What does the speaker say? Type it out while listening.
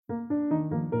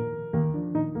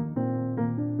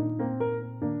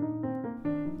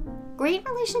great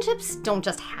relationships don't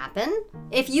just happen.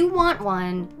 If you want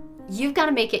one, you've got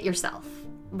to make it yourself.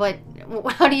 But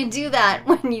how do you do that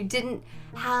when you didn't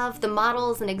have the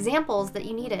models and examples that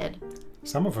you needed?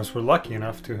 Some of us were lucky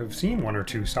enough to have seen one or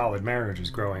two solid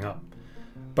marriages growing up.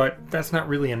 But that's not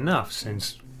really enough,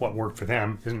 since what worked for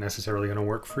them isn't necessarily going to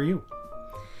work for you.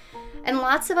 And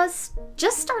lots of us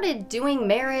just started doing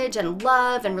marriage and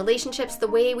love and relationships the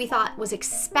way we thought was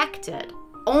expected,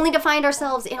 only to find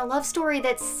ourselves in a love story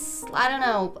that's, I don't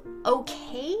know,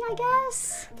 okay, I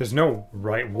guess? There's no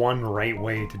one right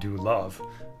way to do love.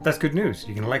 That's good news.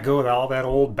 You can let go of all that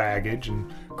old baggage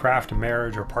and craft a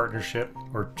marriage or partnership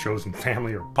or chosen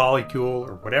family or polycule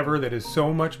or whatever that is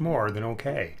so much more than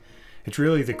okay. It's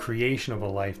really the creation of a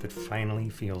life that finally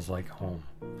feels like home.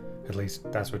 At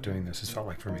least that's what doing this has felt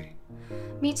like for me.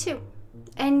 Me too.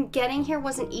 And getting here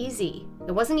wasn't easy.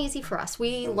 It wasn't easy for us.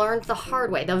 We learned the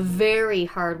hard way, the very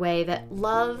hard way, that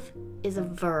love is a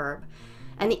verb.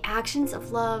 And the actions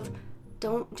of love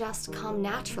don't just come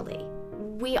naturally.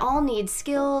 We all need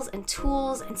skills and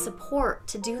tools and support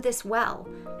to do this well.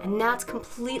 And that's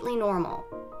completely normal.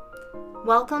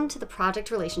 Welcome to the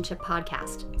Project Relationship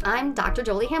Podcast. I'm Dr.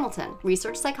 Jolie Hamilton,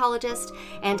 research psychologist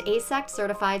and AASECT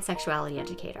certified sexuality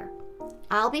educator.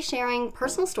 I'll be sharing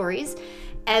personal stories,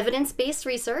 evidence-based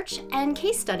research, and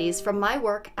case studies from my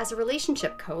work as a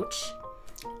relationship coach.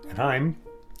 And I'm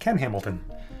Ken Hamilton.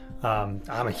 I'm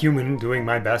a human doing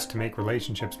my best to make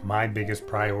relationships my biggest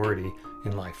priority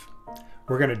in life.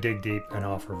 We're going to dig deep and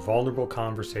offer vulnerable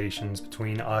conversations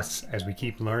between us as we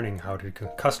keep learning how to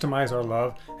customize our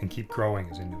love and keep growing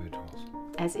as individuals.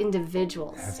 As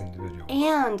individuals.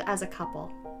 And as a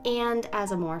couple. And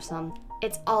as a moresome.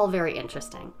 It's all very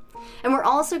interesting. And we're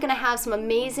also going to have some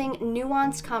amazing,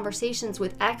 nuanced conversations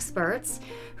with experts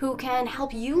who can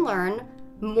help you learn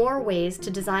more ways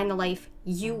to design the life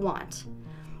you want.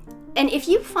 And if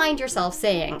you find yourself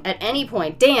saying at any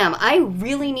point, damn, I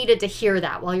really needed to hear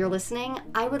that while you're listening,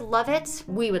 I would love it,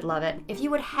 we would love it, if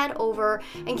you would head over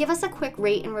and give us a quick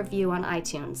rate and review on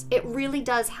iTunes. It really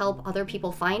does help other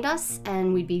people find us,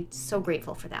 and we'd be so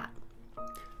grateful for that.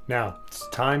 Now, it's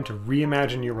time to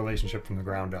reimagine your relationship from the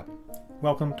ground up.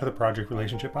 Welcome to the Project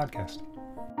Relationship Podcast.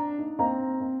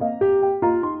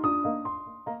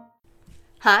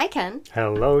 Hi, Ken.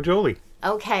 Hello, Jolie.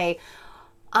 Okay.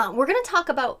 We're going to talk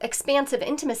about expansive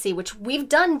intimacy, which we've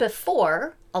done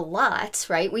before a lot,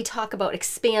 right? We talk about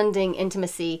expanding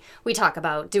intimacy. We talk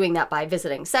about doing that by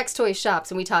visiting sex toy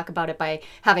shops, and we talk about it by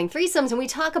having threesomes, and we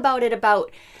talk about it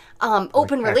about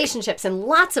open relationships in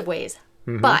lots of ways.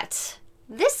 Mm-hmm. But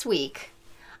this week,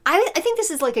 I think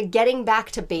this is like a getting back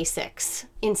to basics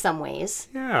in some ways.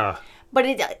 Yeah. But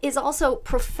it is also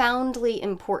profoundly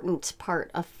important part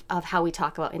of how we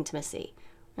talk about intimacy.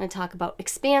 I'm going to talk about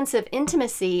expansive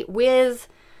intimacy with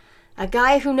a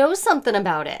guy who knows something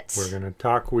about it.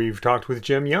 We've talked with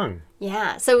Jim Young.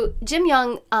 Yeah. So Jim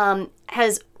Young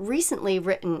has recently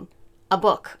written a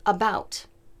book about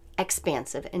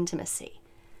expansive intimacy.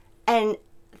 And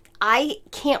I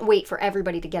can't wait for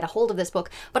everybody to get a hold of this book,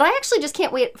 but I actually just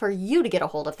can't wait for you to get a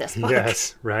hold of this book.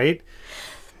 Yes, right?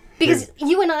 Because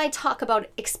you and I talk about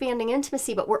expanding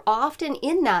intimacy, but we're often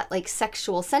in that like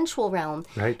sexual, sensual realm.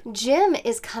 Right. Jim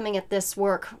is coming at this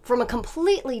work from a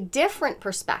completely different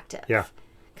perspective. Yeah.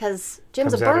 Because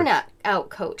Jim's a burnout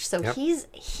coach, so yep.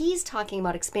 he's talking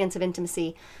about expansive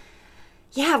intimacy.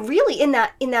 Yeah, really in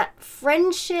that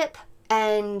friendship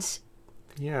and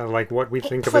like what we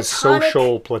think of as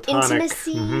social platonic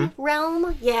intimacy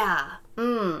realm. Yeah.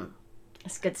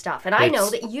 That's good stuff. And I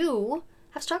know that you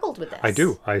have struggled with this. I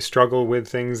do. I struggle with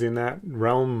things in that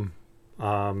realm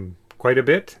quite a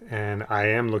bit, and I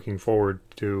am looking forward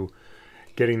to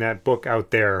getting that book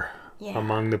out there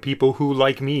among the people who,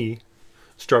 like me,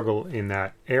 struggle in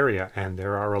that area. And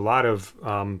there are a lot of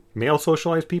male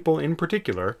socialized people in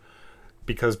particular,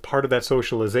 because part of that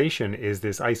socialization is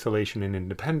this isolation and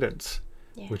independence,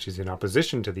 which is in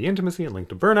opposition to the intimacy and linked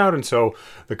to burnout. And so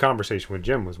the conversation with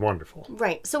Jim was wonderful.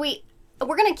 Right. So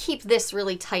we're going to keep this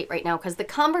really tight right now because the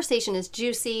conversation is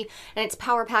juicy and it's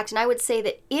power-packed. And I would say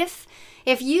that if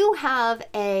you have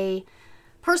a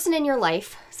person in your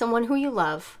life, someone who you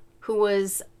love, who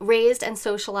was raised and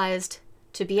socialized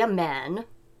to be a man,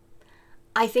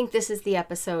 I think this is the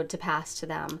episode to pass to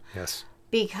them. Yes.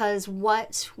 Because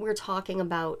what we're talking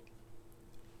about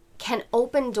can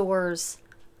open doors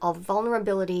of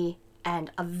vulnerability and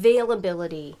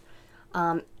availability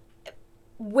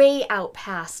way out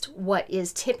past what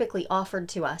is typically offered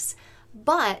to us,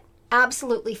 but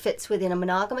absolutely fits within a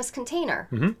monogamous container.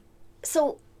 Mm-hmm.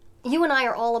 So you and I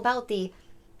are all about the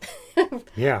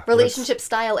relationship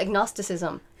style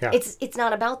agnosticism. Yeah. It's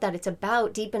not about that. It's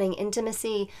about deepening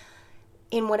intimacy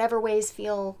in whatever ways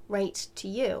feel right to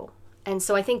you. And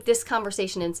so I think this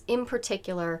conversation is, in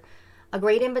particular, a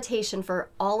great invitation for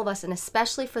all of us, and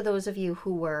especially for those of you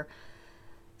who were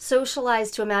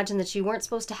socialized to imagine that you weren't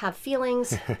supposed to have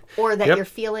feelings, or that your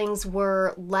feelings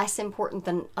were less important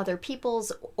than other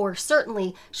people's, or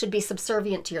certainly should be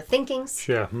subservient to your thinkings.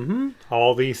 Yeah.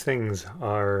 All these things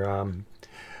are,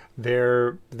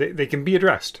 they can be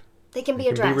addressed. They can be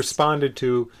addressed. Be responded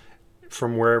to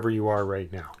from wherever you are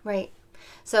right now. Right.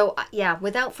 So,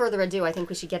 without further ado, I think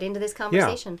we should get into this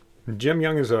conversation. Yeah. Jim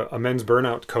Young is a men's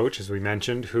burnout coach, as we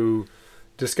mentioned, who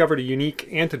discovered a unique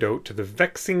antidote to the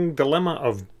vexing dilemma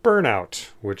of burnout,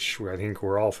 which I think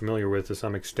we're all familiar with to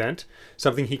some extent,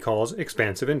 something he calls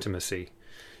expansive intimacy.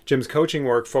 Jim's coaching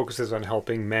work focuses on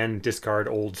helping men discard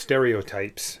old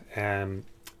stereotypes and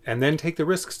then take the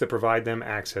risks to provide them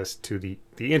access to the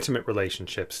intimate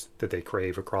relationships that they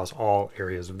crave across all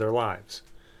areas of their lives.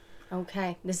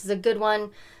 Okay, this is a good one.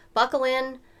 Buckle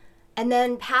in. And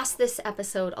then pass this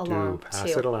episode along, pass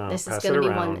too. It along. This is going to be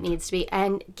one that needs to be.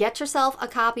 And get yourself a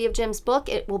copy of Jim's book.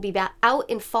 It will be out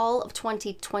in fall of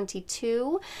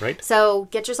 2022. Right. So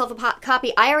get yourself a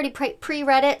copy. I already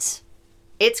pre-read it.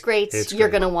 It's great. You're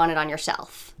going to want it on your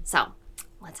shelf. So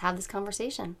let's have this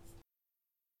conversation.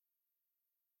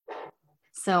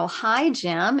 So, hi,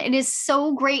 Jim. It is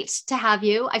so great to have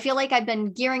you. I feel like I've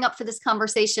been gearing up for this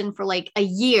conversation for like a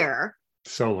year.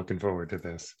 So looking forward to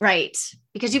this. Right.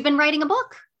 Because you've been writing a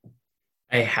book.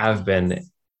 I have been.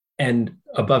 And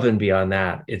above and beyond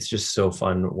that, it's just so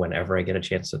fun whenever I get a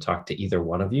chance to talk to either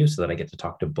one of you, so that I get to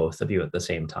talk to both of you at the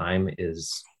same time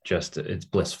it's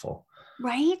blissful.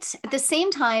 Right. At the same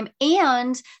time,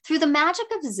 and through the magic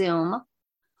of Zoom,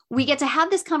 we get to have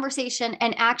this conversation,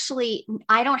 and actually,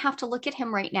 I don't have to look at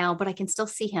him right now, but I can still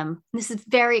see him. This is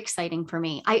very exciting for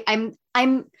me.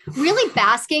 I'm really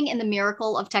basking in the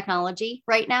miracle of technology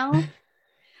right now. And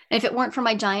if it weren't for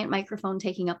my giant microphone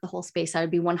taking up the whole space, I would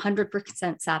be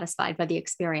 100% satisfied by the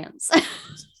experience.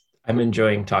 I'm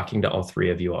enjoying talking to all three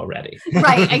of you already.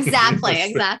 Right.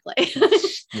 Exactly.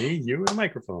 Me, you, and a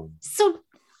microphone. So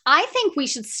I think we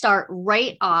should start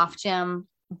right off, Jim,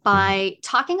 by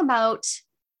talking about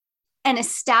and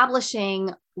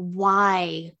establishing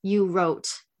why you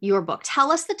wrote your book.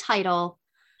 Tell us the title.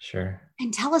 Sure.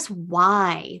 And tell us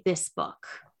why this book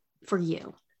for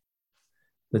you.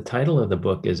 The title of the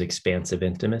book is Expansive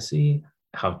Intimacy: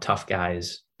 How Tough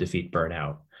Guys Defeat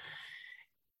Burnout.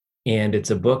 And it's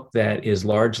a book that is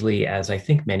largely, as I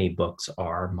think many books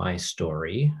are, my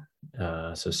story.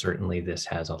 So certainly this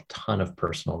has a ton of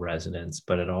personal resonance,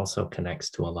 but it also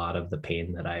connects to a lot of the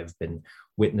pain that I've been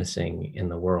witnessing in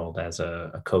the world as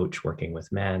a coach working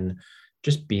with men,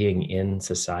 just being in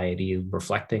society,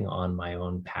 reflecting on my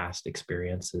own past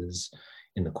experiences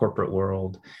in the corporate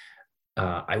world.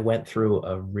 I went through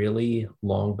a really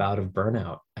long bout of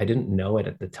burnout. I didn't know it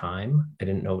at the time. I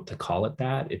didn't know what to call it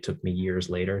that. It took me years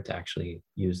later to actually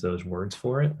use those words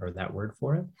for it, or that word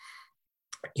for it.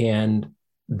 And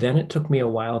then it took me a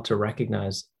while to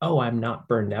recognize, oh, I'm not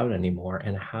burned out anymore.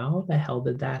 And how the hell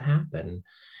did that happen?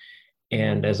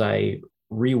 And as I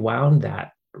rewound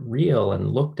that reel and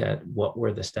looked at what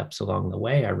were the steps along the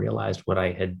way, I realized what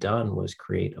I had done was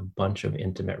create a bunch of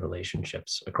intimate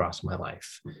relationships across my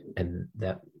life. And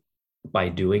that by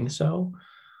doing so,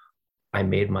 I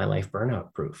made my life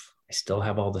burnout proof. I still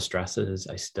have all the stresses.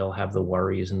 I still have the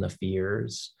worries and the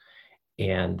fears,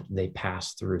 and they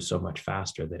pass through so much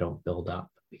faster. They don't build up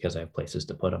because I have places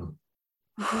to put them.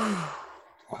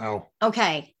 Wow.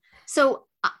 Okay. So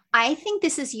I think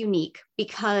this is unique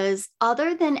because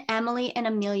other than Emily and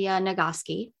Amelia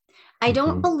Nagoski, I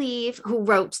don't believe, who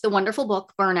wrote the wonderful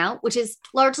book Burnout, which is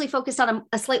largely focused on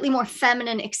a slightly more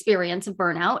feminine experience of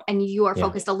burnout. And you are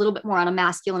focused a little bit more on a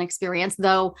masculine experience,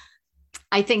 though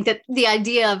I think that the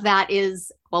idea of that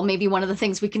is, well, maybe one of the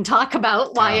things we can talk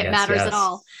about why it matters at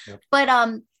all. Yep. But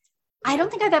I don't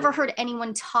think I've ever heard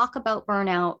anyone talk about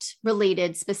burnout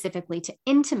related specifically to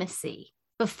intimacy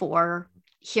before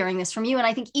hearing this from you. And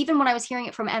I think even when I was hearing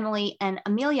it from Emily and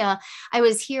Amelia, I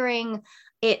was hearing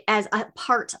it as a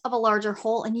part of a larger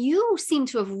whole. And you seem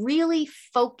to have really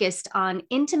focused on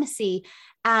intimacy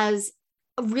as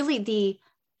really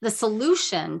the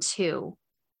solution to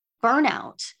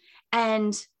burnout.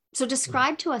 And so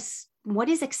describe to us, what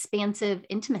is expansive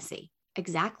intimacy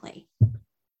exactly?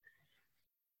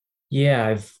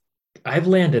 Yeah, I've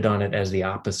landed on it as the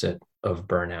opposite of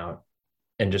burnout.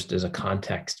 And just as a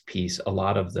context piece, a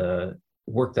lot of the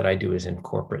work that I do is in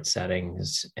corporate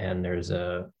settings. And there's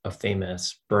a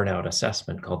famous burnout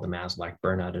assessment called the Maslach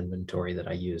Burnout Inventory that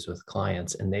I use with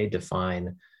clients. And they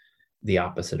define the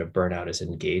opposite of burnout is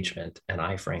engagement. And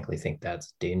I frankly think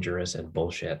that's dangerous and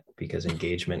bullshit, because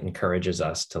engagement encourages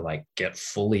us to like get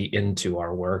fully into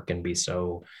our work and be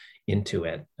so into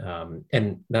it.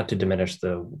 And not to diminish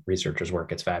the researchers'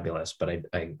 work, it's fabulous, but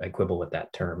I quibble with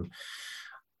that term.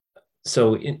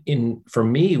 So for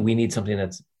me, we need something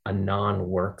that's a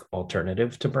non-work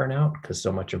alternative to burnout, because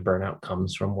so much of burnout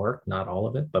comes from work, not all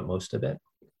of it, but most of it.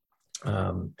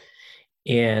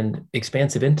 And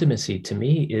expansive intimacy to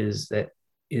me is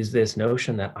this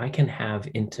notion that I can have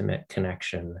intimate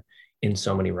connection in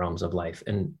so many realms of life.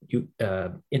 And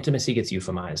intimacy gets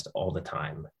euphemized all the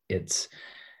time. It's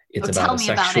about a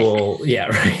sexual, yeah,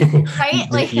 right. Right?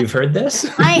 Like, you've heard this.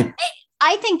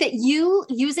 I think that you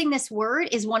using this word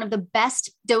is one of the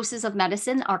best doses of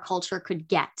medicine our culture could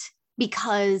get,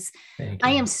 because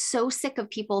I am so sick of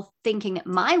people thinking that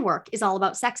my work is all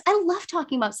about sex. I love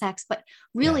talking about sex, but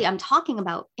really I'm talking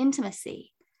about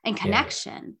intimacy and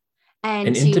connection.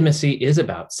 And intimacy is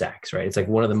about sex, right? It's like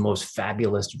one of the most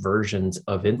fabulous versions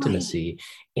of intimacy,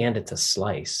 and it's a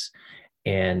slice.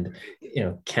 And,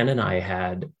 Ken and I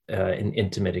had an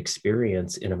intimate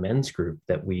experience in a men's group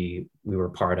that we were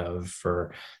part of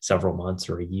for several months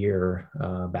or a year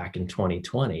back in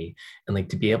 2020. And like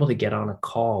to be able to get on a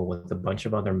call with a bunch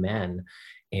of other men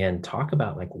and talk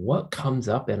about like what comes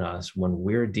up in us when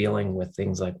we're dealing with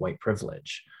things like white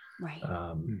privilege. Right.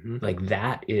 Like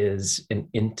that is an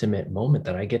intimate moment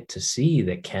that I get to see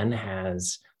that Ken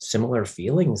has similar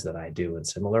feelings that I do and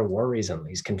similar worries, and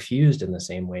he's confused in the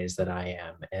same ways that I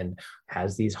am and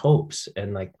has these hopes.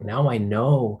 And like now I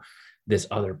know this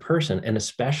other person, and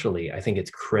especially I think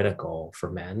it's critical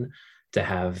for men to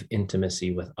have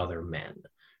intimacy with other men.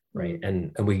 Right.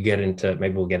 And we'll get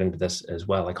into this as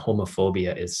well. Like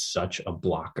homophobia is such a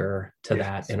blocker to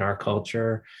that in our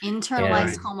culture.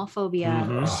 Internalized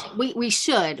homophobia.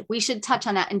 We should touch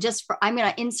on that. And I'm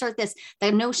going to insert this.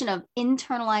 The notion of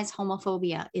internalized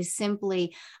homophobia is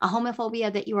simply a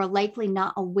homophobia that you are likely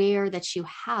not aware that you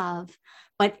have,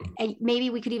 but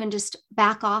maybe we could even just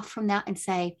back off from that and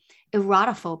say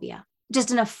erotophobia.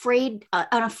 Just an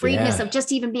afraidness of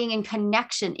just even being in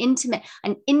connection,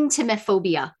 an intimate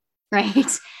phobia.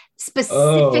 Right.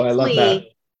 Specifically, I love that.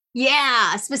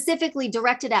 Yeah. Specifically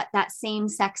directed at that same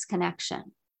sex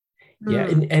connection. Yeah.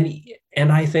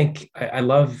 And I think I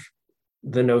love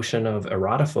the notion of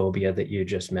erotophobia that you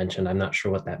just mentioned. I'm not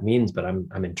sure what that means, but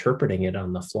I'm interpreting it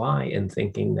on the fly and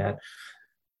thinking that,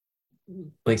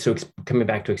 like, so coming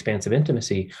back to expansive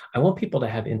intimacy, I want people to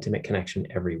have intimate connection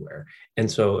everywhere.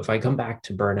 And so if I come back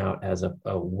to burnout as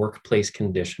a workplace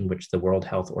condition, which the World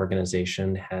Health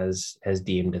Organization has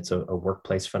deemed it's a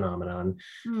workplace phenomenon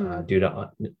due to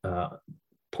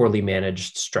poorly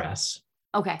managed stress.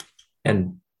 Okay.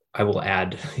 And I will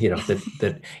add,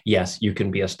 that yes, you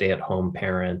can be a stay-at-home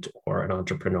parent or an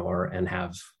entrepreneur and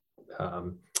have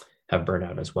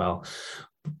burnout as well.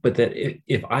 But that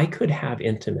if I could have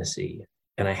intimacy,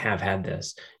 and I have had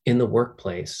this in the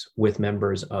workplace with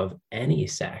members of any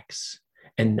sex,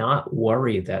 and not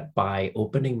worry that by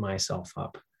opening myself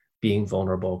up, being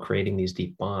vulnerable, creating these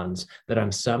deep bonds, that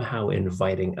I'm somehow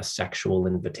inviting a sexual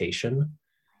invitation.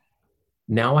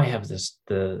 Now I have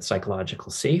the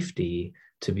psychological safety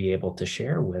to be able to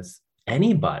share with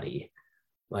anybody,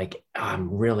 like, I'm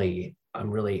really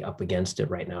up against it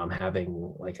right now. I'm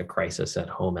having like a crisis at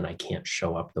home and I can't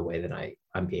show up the way that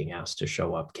I'm being asked to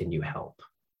show up. Can you help?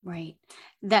 Right.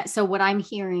 So what I'm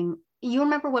hearing, you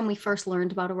remember when we first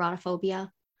learned about erotophobia?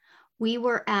 We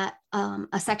were at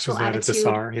a sexual attitude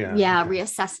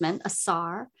reassessment, a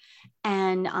SAR.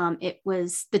 And it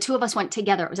was, the two of us went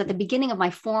together. It was at the beginning of my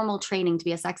formal training to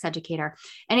be a sex educator.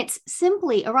 And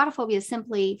erotophobia is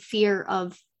simply fear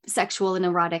of sexual and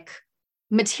erotic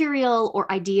material or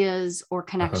ideas or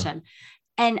connection.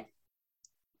 And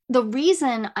the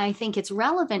reason I think it's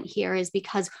relevant here is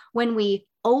because when we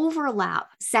overlap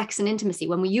sex and intimacy,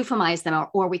 when we euphemize them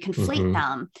or we conflate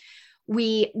them,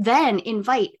 we then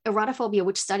invite erotophobia,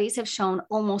 which studies have shown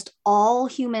almost all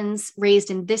humans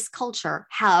raised in this culture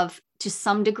have to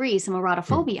some degree some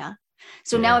erotophobia.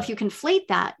 So now if you conflate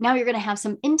that, now you're going to have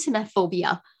some intimate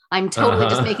phobia. I'm totally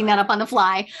just making that up on the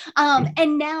fly.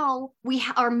 And now we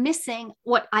are missing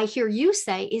what I hear you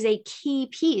say is a key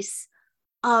piece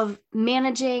of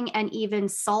managing and even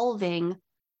solving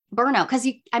burnout.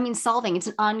 Because solving, it's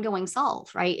an ongoing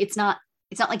solve, right? It's not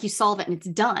like you solve it and it's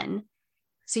done.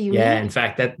 So in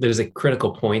fact, that there's a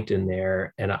critical point in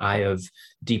there. And I have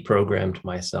deprogrammed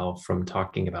myself from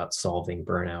talking about solving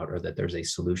burnout or that there's a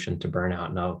solution to burnout.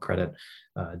 And I'll credit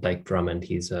Dyke Drummond.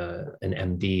 He's an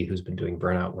MD who's been doing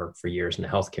burnout work for years in the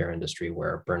healthcare industry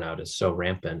where burnout is so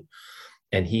rampant.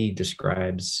 And he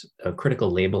describes a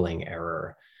critical labeling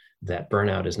error that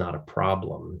burnout is not a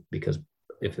problem, because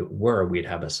if it were, we'd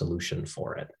have a solution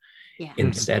for it. Yeah.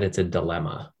 Instead, it's a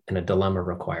dilemma, and a dilemma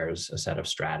requires a set of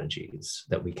strategies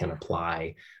that we can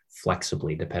apply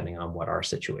flexibly depending on what our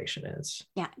situation is.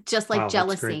 Yeah. Just like Wow, that's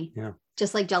jealousy. great. Yeah.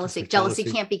 Just like jealousy. like Jealousy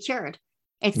jealousy. can't be cured.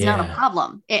 It's not a Yeah.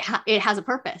 problem. It has a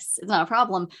purpose. It's not a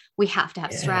problem. We have to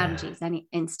have Yeah. strategies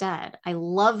instead. I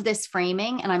love this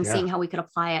framing, and I'm Yeah. seeing how we could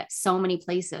apply it so many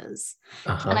places.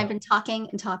 Uh-huh. And I've been talking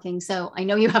and talking. So I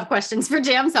know you have questions for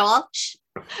Jim. So I'll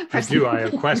I do. I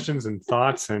have questions and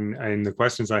thoughts, and the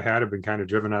questions I had have been kind of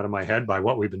driven out of my head by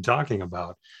what we've been talking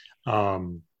about.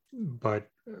 But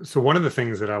so one of the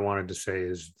things that I wanted to say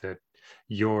is that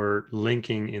you're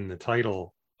linking in the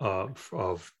title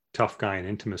of Tough Guy and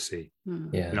Intimacy,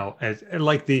 Yeah. you know, as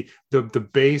like the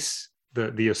base,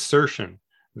 the assertion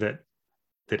that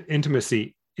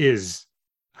intimacy is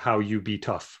how you be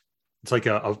tough. It's like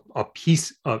a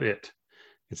piece of it.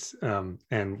 It's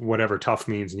and whatever tough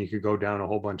means, and you could go down a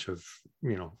whole bunch of,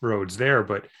 you know, roads there,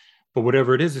 but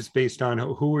whatever it is, it's based on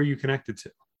who are you connected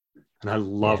to, and I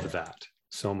love that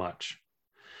so much.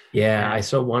 Yeah, I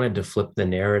so wanted to flip the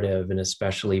narrative, and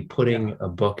especially putting a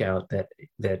book out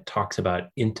that talks about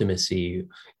intimacy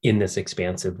in this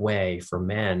expansive way for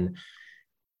men.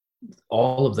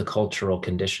 All of the cultural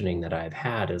conditioning that I've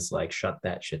had is like, shut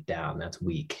that shit down. That's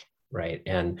weak, right?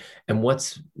 And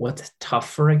what's tough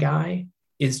for a guy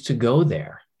is to go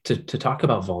there, to talk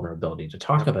about vulnerability, to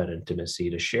talk about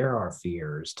intimacy, to share our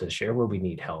fears, to share where we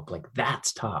need help. Like,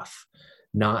 that's tough.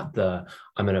 Not I'm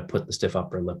going to put the stiff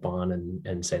upper lip on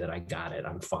and say that I got it,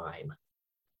 I'm fine.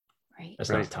 Right.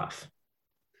 That's not tough.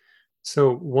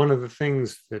 So one of the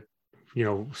things that, you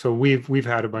know, so we've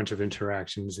had a bunch of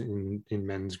interactions in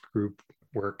men's group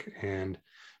work, and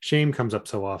shame comes up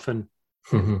so often.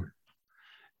 Mm-hmm.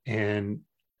 And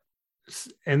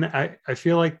I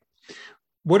feel like,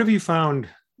 what have you found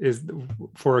is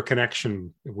for a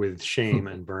connection with shame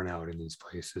and burnout in these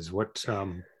places? What's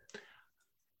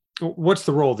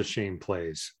the role that shame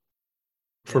plays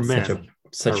for men?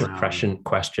 Such a prescient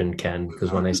question, Ken,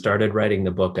 because when I started writing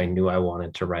the book, I knew I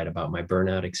wanted to write about my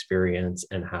burnout experience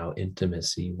and how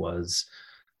intimacy was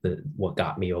what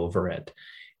got me over it.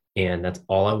 And that's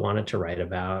all I wanted to write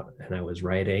about. And I was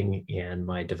writing, and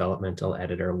my developmental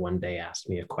editor one day asked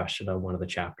me a question on one of the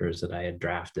chapters that I had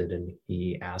drafted. And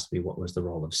he asked me what was the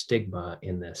role of stigma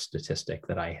in this statistic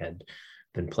that I had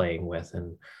been playing with.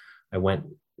 And I went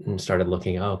and started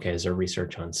looking, okay, is there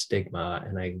research on stigma?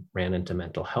 And I ran into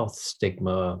mental health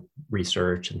stigma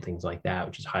research and things like that,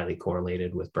 which is highly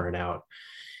correlated with burnout.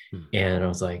 And I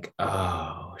was like,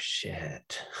 oh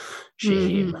shit,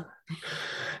 shame. Mm-hmm.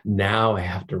 Now I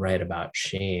have to write about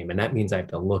shame. And that means I have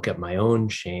to look at my own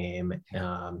shame.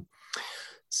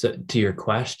 So to your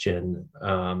question,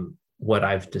 what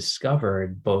I've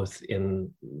discovered both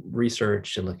in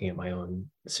research and looking at my own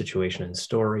situation and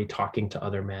story, talking to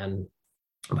other men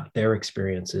about their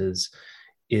experiences,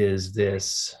 is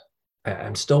this,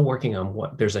 I'm still working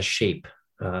on there's a shape.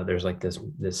 There's like this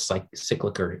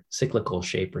cyclical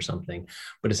shape or something,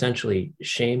 but essentially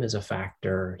shame is a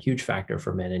huge factor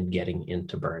for men in getting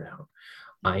into burnout.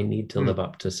 I need to live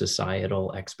up to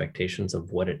societal expectations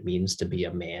of what it means to be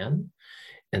a man.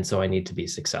 And so I need to be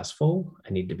successful.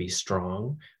 I need to be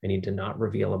strong. I need to not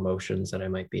reveal emotions that I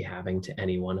might be having to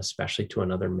anyone, especially to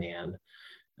another man.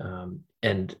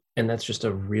 And that's just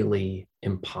a really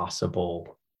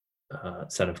impossible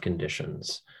set of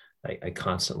conditions. I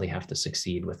constantly have to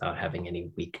succeed without having any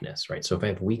weakness, right? So if I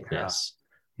have weakness,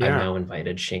 I've now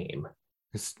invited shame.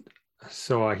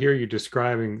 So I hear you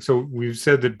describing, so we've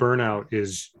said that burnout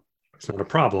it's not a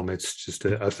problem. It's just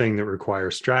a thing that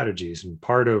requires strategies. And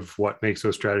part of what makes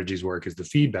those strategies work is the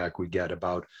feedback we get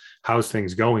about how's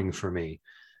things going for me.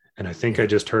 And I think I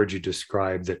just heard you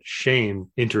describe that shame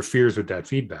interferes with that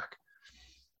feedback.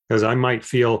 Because I might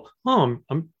feel, I'm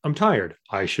tired.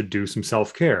 I should do some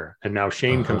self-care. And now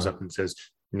shame comes up and says,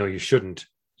 no, you shouldn't.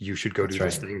 You should go do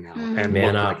this thing now and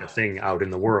Man look up. like a thing out in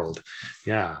the world.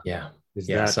 Yeah.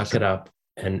 Suck it up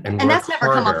and that's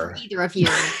never come up for either of you.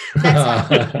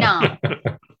 That's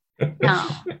no.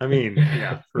 I mean,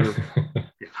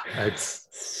 it's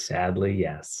sadly,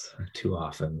 yes, too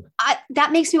often.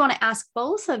 That makes me want to ask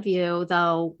both of you,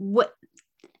 though,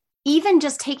 even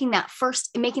just making that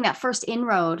first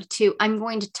inroad to, I'm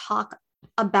going to talk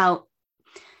about,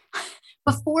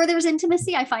 before there's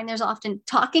intimacy, I find there's often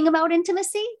talking about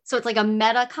intimacy. So it's like a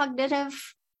metacognitive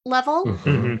level.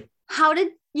 Mm-hmm. How did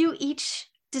you each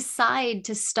decide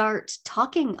to start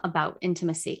talking about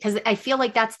intimacy? Because I feel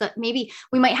like maybe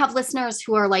we might have listeners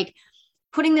who are like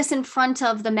putting this in front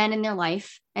of the men in their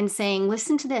life and saying,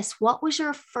 listen to this. What was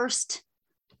your first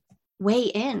way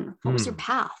in? What was your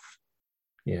path?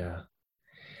 Yeah.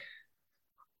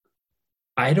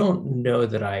 I don't know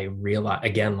that I realized,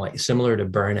 again, like similar to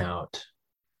burnout,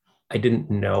 I didn't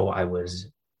know I was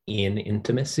in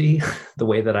intimacy the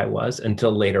way that I was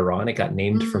until later on. It got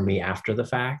named for me after the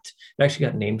fact. It actually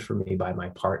got named for me by my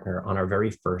partner on our very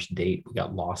first date. We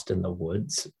got lost in the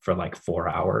woods for like 4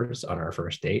 hours on our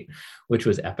first date, which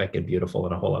was epic and beautiful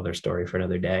and a whole other story for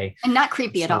another day. And not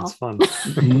creepy at all. Fun.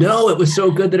 No, it was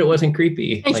so good that it wasn't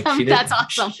creepy. Like That's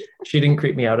awesome. She didn't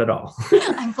creep me out at all.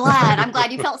 I'm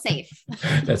glad you felt safe.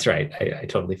 That's right. I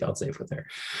totally felt safe with her.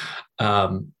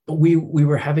 We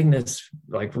were having this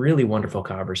like really wonderful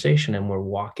conversation, and we're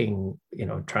walking,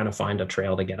 trying to find a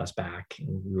trail to get us back.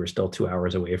 And we were still 2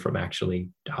 hours away from actually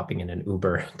hopping in an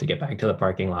Uber to get back to the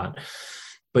parking lot.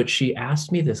 But she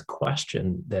asked me this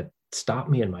question that stopped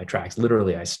me in my tracks.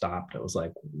 Literally, I stopped. I was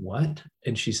like, what?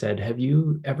 And she said, have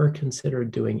you ever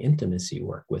considered doing intimacy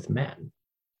work with men?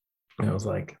 And I was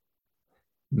like,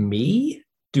 me?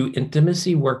 Do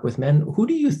intimacy work with men? Who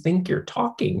do you think you're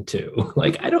talking to?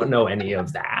 Like, I don't know any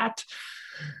of that.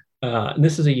 And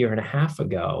this is 1.5 years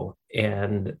ago.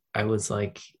 And I was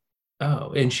like,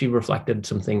 oh, and she reflected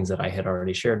some things that I had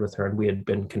already shared with her. And we had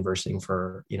been conversing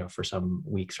for some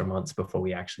weeks or months before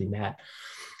we actually met.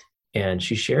 And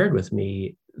she shared with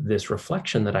me this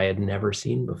reflection that I had never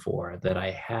seen before, that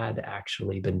I had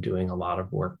actually been doing a lot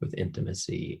of work with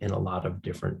intimacy in a lot of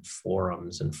different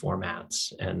forums and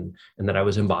formats, and that I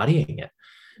was embodying it.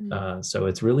 So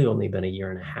it's really only been 1.5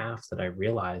 years that I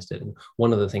realized it. And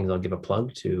one of the things I'll give a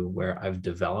plug to, where I've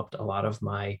developed a lot of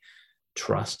my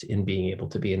trust in being able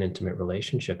to be in intimate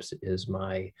relationships, is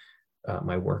my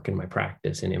work and my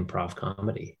practice in improv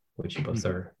comedy, which you both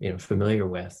are familiar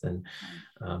with,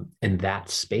 and that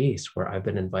space where I've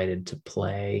been invited to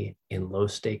play in low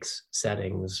stakes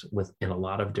settings in a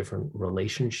lot of different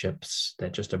relationships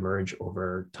that just emerge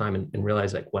over time, and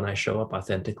realize, like, when I show up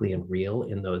authentically and real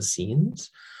in those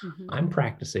scenes, I'm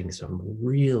practicing some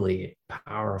really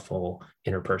powerful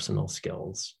interpersonal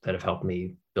skills that have helped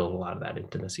me build a lot of that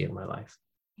intimacy in my life.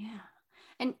 Yeah.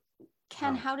 And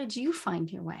Ken, how did you find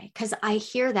your way? Because I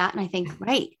hear that and I think,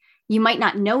 right, you might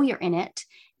not know you're in it,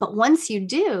 but once you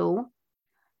do,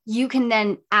 you can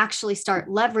then actually start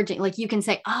leveraging, like you can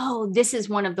say, oh, this is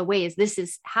one of the ways, this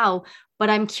is how, but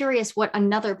I'm curious what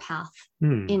another path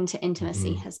into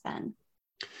intimacy has been.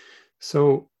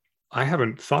 So I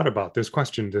haven't thought about this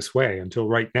question this way until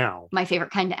right now. My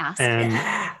favorite kind to ask.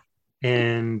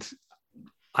 And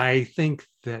I think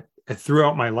that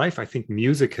throughout my life, I think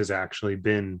music has actually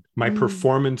been my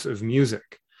performance of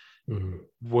music.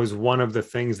 Was one of the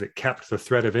things that kept the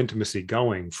thread of intimacy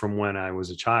going from when I was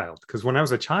a child. Because when I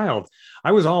was a child,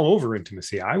 I was all over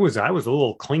intimacy. I was a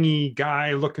little clingy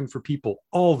guy looking for people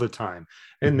all the time.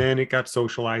 And then it got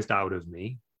socialized out of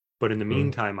me. But in the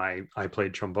meantime, I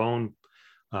played trombone,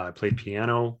 I played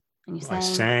piano, I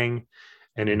sang.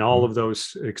 And in all of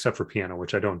those, except for piano,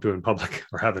 which I don't do in public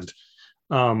or haven't,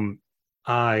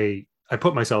 I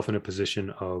put myself in a position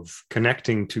of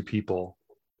connecting to people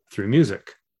through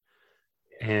music.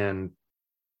 And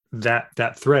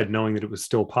that thread, knowing that it was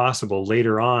still possible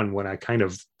later on, when I kind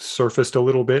of surfaced a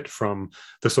little bit from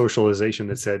the socialization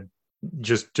that said,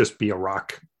 just be a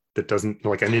rock that doesn't,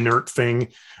 like an inert thing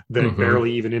that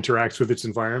barely even interacts with its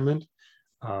environment.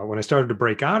 When I started to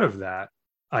break out of that,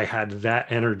 I had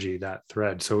that energy, that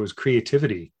thread. So it was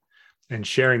creativity and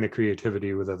sharing the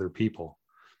creativity with other people.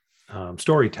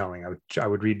 Storytelling, I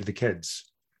would read to the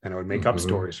kids, and I would make up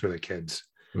stories for the kids.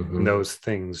 And those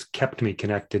things kept me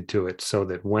connected to it, so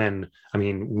that when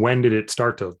did it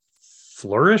start to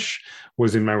flourish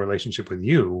was in my relationship with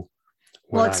you.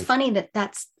 Well, it's funny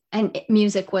and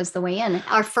music was the way in.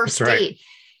 Our first date,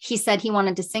 he said he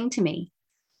wanted to sing to me.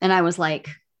 And I was like,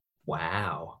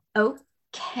 wow.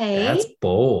 Okay. That's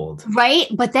bold. Right.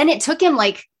 But then it took him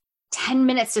like 10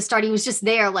 minutes to start. He was just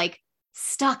there, like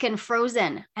stuck and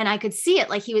frozen. And I could see it.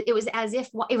 Like it was as if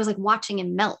it was like watching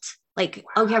him melt. Like,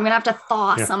 wow. Okay, I'm going to have to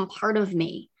thaw some part of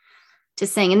me to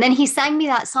sing. And then he sang me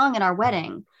that song at our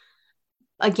wedding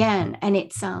again. And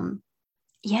it's, I'm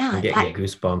getting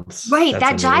goosebumps. Right.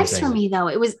 That's that amazing. Jives for me though.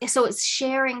 It's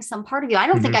sharing some part of you. I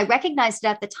don't think I recognized it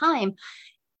at the time.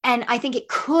 And I think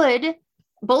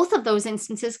both of those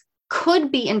instances could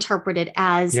be interpreted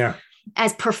as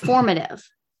performative,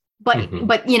 but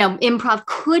improv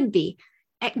could be.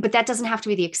 But that doesn't have to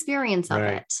be the experience of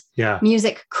it. Yeah.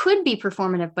 Music could be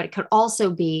performative, but it could also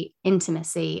be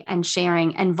intimacy and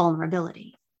sharing and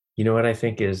vulnerability. You know what I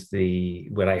think is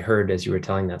what I heard as you were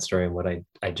telling that story, and what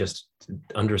I just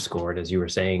underscored as you were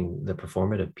saying the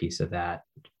performative piece of that,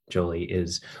 Jolie,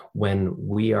 is when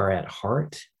we are at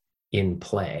heart in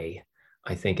play,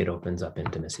 I think it opens up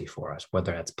intimacy for us,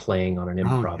 whether that's playing on an Oh,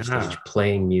 improv yeah. stage,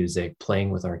 playing music,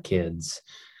 playing with our kids.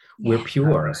 We're Yeah.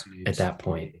 pure at that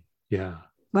point. Yeah.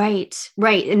 Right.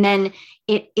 And then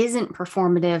it isn't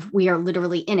performative. We are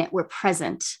literally in it. We're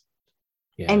present.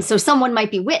 Yeah. And so someone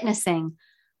might be witnessing,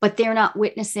 but they're not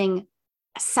witnessing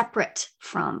separate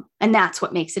from, and that's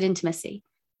what makes it intimacy.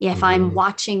 If I'm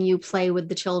watching you play with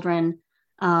the children,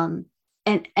 and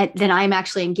then I'm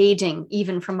actually engaging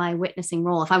even from my witnessing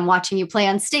role. If I'm watching you play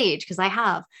on stage, because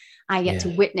I get to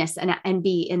witness and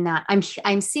be in that.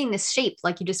 I'm seeing this shape,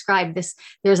 like you described this,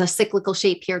 there's a cyclical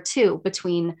shape here too,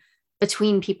 between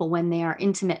people when they are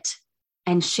intimate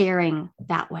and sharing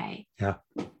that way. Yeah.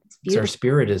 So our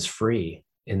spirit is free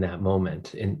in that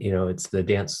moment. And, it's the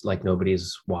dance like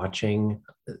nobody's watching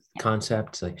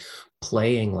concept, like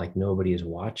playing like nobody is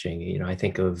watching. I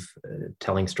think of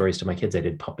telling stories to my kids. I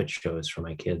did puppet shows for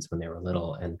my kids when they were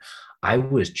little, and I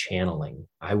was channeling.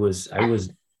 I was,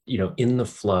 in the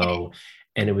flow,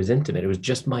 and it was intimate. It was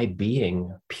just my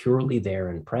being purely there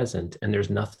and present. And there's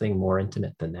nothing more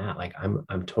intimate than that. Like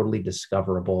I'm totally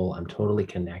discoverable. I'm totally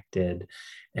connected.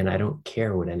 And I don't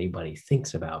care what anybody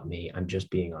thinks about me. I'm just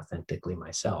being authentically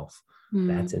myself.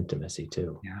 That's intimacy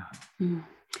too. Yeah.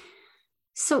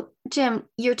 So, Jim,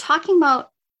 you're talking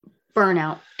about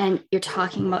burnout and you're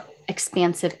talking about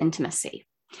expansive intimacy.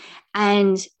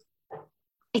 And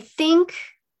I think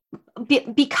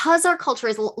because our culture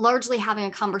is largely having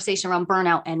a conversation around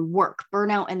burnout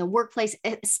in the workplace,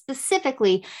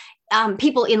 specifically,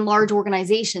 people in large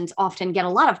organizations often get a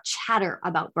lot of chatter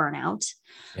about burnout.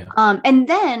 Yeah. And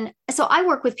then, so I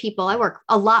work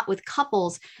a lot with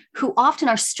couples who often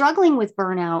are struggling with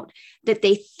burnout that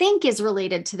they think is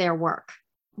related to their work.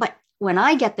 But when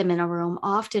I get them in a room,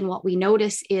 often what we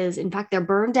notice is, in fact, they're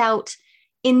burned out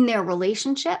in their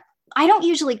relationship. I don't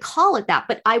usually call it that,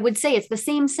 but I would say it's the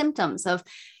same symptoms of,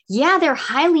 they're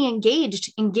highly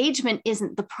engaged. Engagement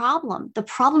isn't the problem. The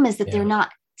problem is that they're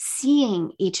not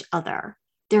seeing each other.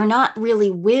 They're not really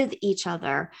with each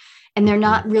other, and they're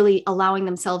not really allowing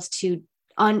themselves to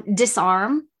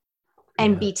disarm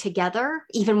and be together,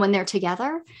 even when they're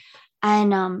together.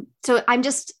 And so I'm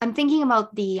thinking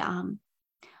about the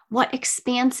what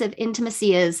expansive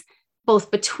intimacy is,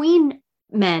 both between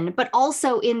men, but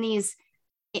also in these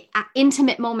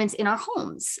intimate moments in our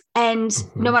homes. And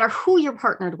no matter who you're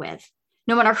partnered with,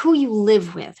 no matter who you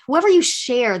live with, whoever you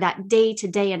share that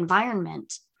day-to-day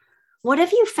environment, what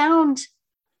have you found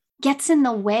gets in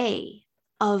the way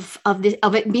of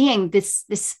it being this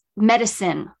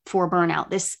medicine for burnout,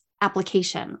 this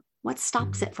application? What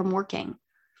stops it from working?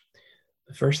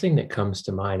 The first thing that comes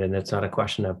to mind, and it's not a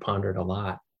question I've pondered a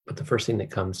lot, but the first thing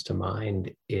that comes to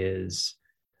mind is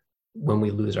when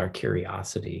we lose our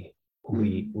curiosity,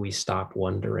 we stop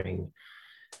wondering.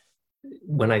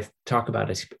 When I talk about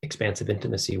expansive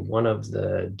intimacy, one of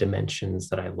the dimensions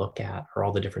that I look at are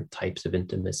all the different types of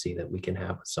intimacy that we can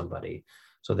have with somebody.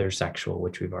 So there's sexual,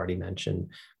 which we've already mentioned.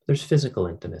 There's physical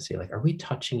intimacy. Like, are we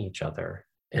touching each other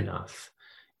enough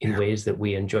in ways that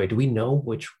we enjoy? Do we know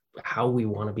how we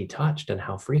want to be touched and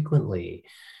how frequently?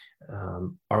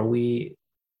 Are we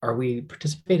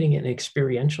participating in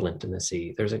experiential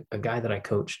intimacy? There's a guy that I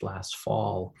coached last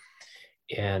fall,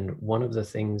 and one of the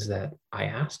things that I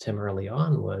asked him early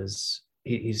on was,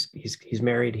 he's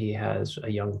married, he has a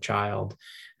young child,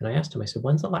 and I asked him, I said,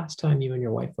 when's the last time you and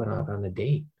your wife went out on a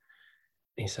date?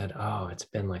 And he said, oh, it's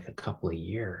been like a couple of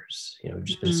years, we've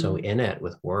just been so in it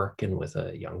with work and with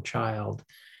a young child.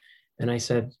 And I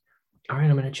said, all right,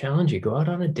 I'm going to challenge you, go out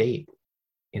on a date,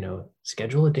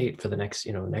 schedule a date for the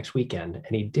next weekend.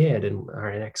 And he did. And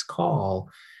our next call,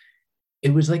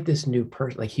 it was like this new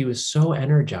person, like he was so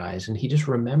energized, and he just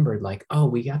remembered, like, oh,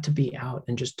 we got to be out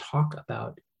and just talk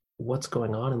about what's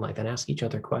going on in life and ask each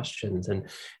other questions. And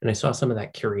I saw some of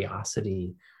that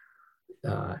curiosity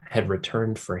had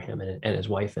returned for him and his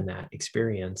wife in that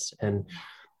experience. And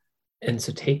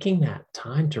so taking that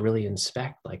time to really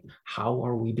inspect, like, how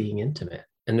are we being intimate?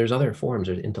 And there's other forms.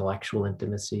 There's intellectual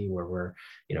intimacy, where we're,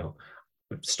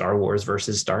 Star Wars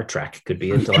versus Star Trek could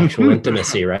be intellectual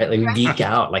intimacy, right? Like, we geek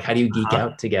out. Like, how do you geek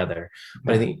out together?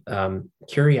 But I think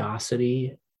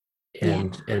curiosity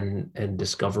and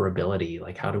discoverability,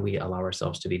 like, how do we allow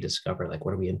ourselves to be discovered? Like,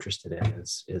 what are we interested in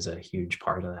is a huge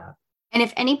part of that. And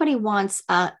if anybody wants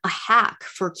a hack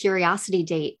for curiosity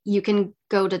date, you can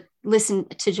go to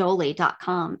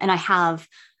listentojolie.com, and I have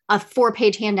a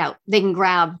 4-page handout they can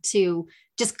grab to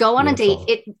just go on Beautiful. a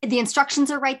date. The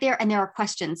instructions are right there, and there are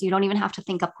questions. You don't even have to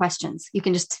think up questions. You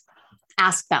can just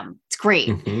ask them. It's great.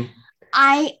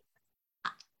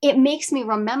 It makes me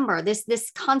remember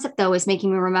this concept, though, is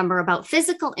making me remember about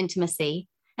physical intimacy.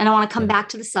 And I want to come back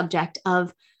to the subject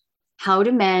of how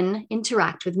do men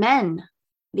interact with men?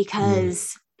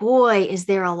 Because boy, is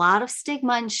there a lot of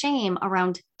stigma and shame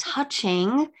around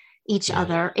touching each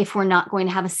other if we're not going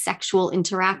to have a sexual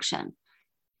interaction.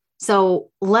 So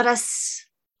let us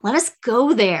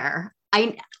go there.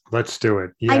 Let's do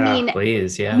it. Yeah. I mean,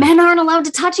 please, yeah. Men aren't allowed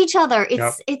to touch each other.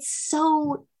 It's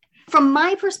so, from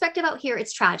my perspective out here,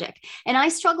 it's tragic. And I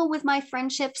struggle with my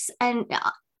friendships and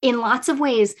in lots of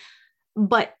ways,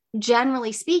 but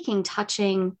generally speaking,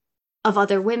 touching of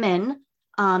other women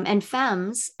and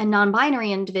femmes and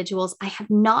non-binary individuals, I have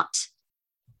not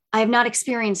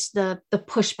experienced the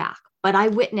pushback, but I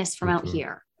witnessed from out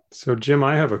here. So Jim,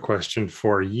 I have a question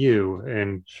for you,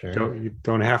 and you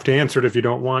don't have to answer it if you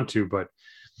don't want to, but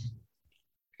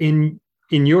in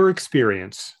your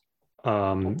experience,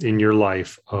 in your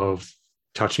life of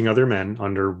touching other men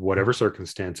under whatever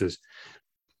circumstances,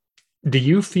 do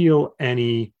you feel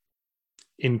any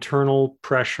internal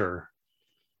pressure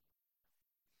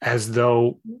as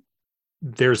though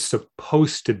there's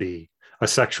supposed to be a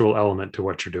sexual element to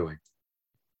what you're doing?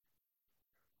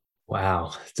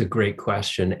 Wow, it's a great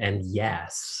question. And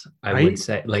yes, I would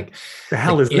say, like, the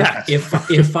hell is that?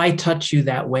 If I touch you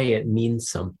that way, it means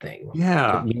something.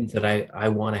 Yeah. It means that I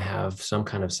want to have some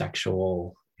kind of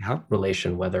sexual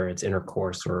relation, whether it's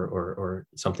intercourse or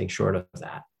something short of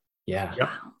that. Yeah. Yep.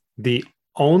 The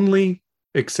only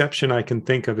exception I can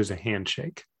think of is a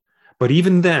handshake. But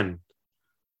even then,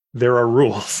 there are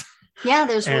rules. Yeah,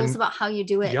 there's rules about how you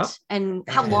do it and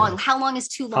how long. How long is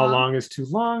too long? How long is too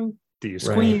long? Do you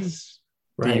squeeze?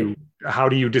 Right. How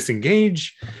do you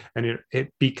disengage? And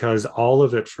it because all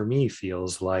of it for me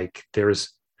feels like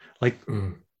there's like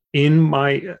in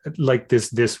my like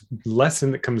this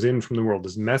lesson that comes in from the world,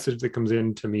 this message that comes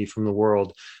in to me from the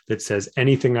world that says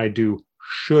anything I do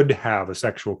should have a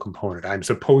sexual component. I'm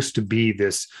supposed to be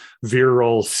this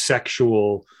virile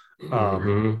sexual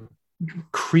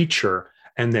creature,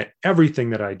 and that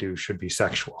everything that I do should be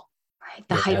sexual. Right.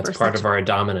 That's part of our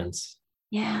dominance.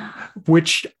 Yeah.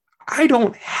 Which I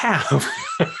don't have.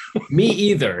 Me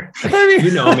either. I mean,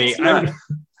 you know me.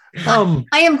 I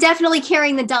am definitely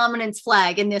carrying the dominance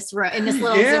flag in this room, in this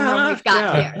little Zoom room we've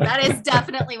got here. That is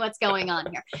definitely what's going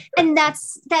on here. And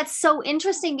that's so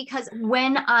interesting, because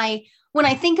when I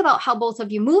think about how both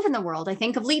of you move in the world, I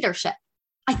think of leadership.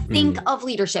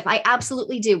 I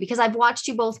absolutely do, because I've watched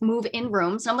you both move in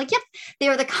rooms and I'm like, yep,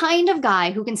 they're the kind of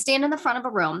guy who can stand in the front of a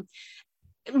room,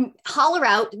 holler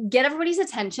out, get everybody's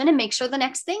attention, and make sure the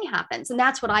next thing happens. And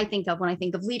that's what I think of when I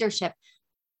think of leadership.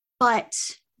 But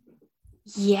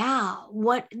yeah,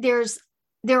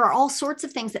 there are all sorts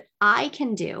of things that I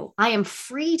can do. I am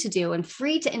free to do and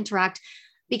free to interact,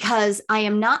 because I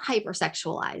am not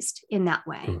hypersexualized in that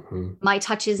way. My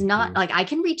touch is not like I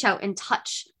can reach out and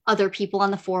touch other people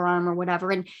on the forearm or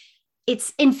whatever. And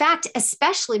it's, in fact,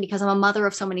 especially because I'm a mother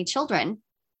of so many children,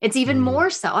 it's even more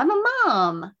so. I'm a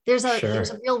mom. There's a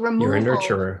real removable. You're a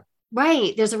nurturer.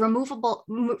 Right. There's a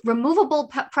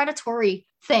removable predatory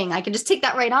thing. I can just take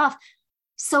that right off.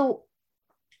 So,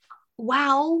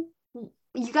 wow,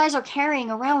 you guys are carrying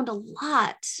around a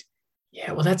lot.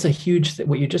 Yeah, well, that's a huge thing.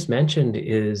 What you just mentioned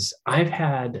is I've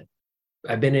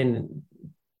been in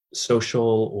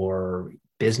social or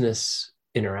business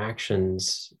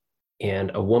interactions,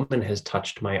 and a woman has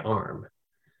touched my arm,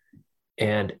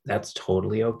 and that's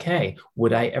totally okay.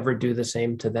 Would I ever do the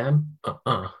same to them?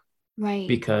 Right.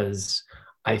 Because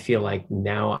I feel like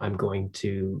now I'm going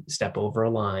to step over a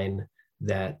line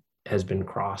that has been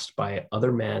crossed by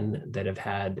other men that have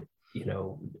had,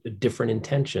 different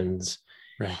intentions.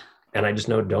 Right. And I just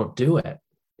know, don't do it.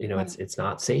 It's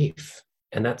not safe.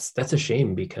 And that's a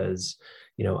shame, because,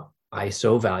 I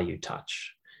so value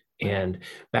touch. And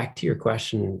back to your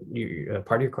question,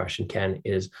 part of your question, Ken,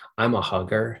 is I'm a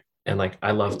hugger, and like,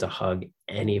 I love to hug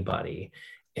anybody.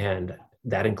 And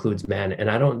that includes men. And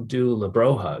I don't do the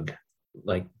bro hug,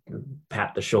 like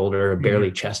pat the shoulder,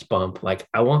 barely chest bump. Like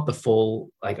I want the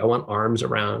full, like I want arms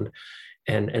around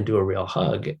and do a real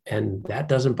hug. And that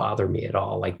doesn't bother me at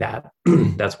all. Like that,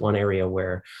 that's one area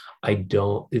where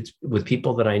it's with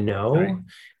people that I know,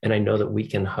 and I know that we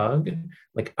can hug.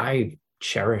 Like I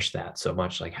cherish that so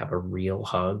much, like have a real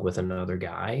hug with another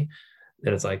guy,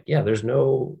 that it's like, yeah, there's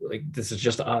no, like, this is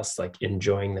just us, like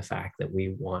enjoying the fact that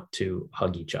we want to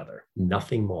hug each other,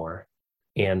 nothing more,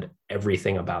 and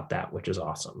everything about that, which is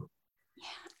awesome.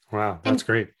 Yeah. Wow. That's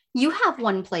great. You have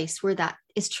one place where that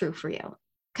is true for you,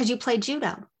 because you play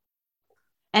judo,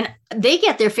 and they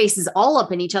get their faces all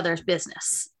up in each other's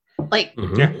business, like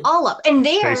all up, and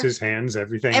faces, hands,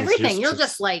 everything. You're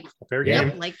just like, fair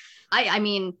game. like, I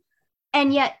mean,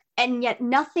 and yet and yet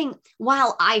nothing,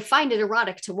 while I find it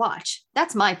erotic to watch,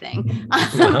 that's my thing.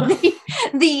 Uh-huh.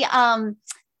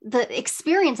 The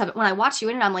experience of it, when I watch you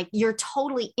in it, I'm like, you're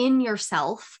totally in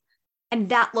yourself. And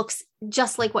that looks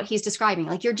just like what he's describing.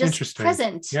 Like you're just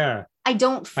present. Yeah. I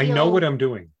don't feel, I know what I'm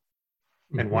doing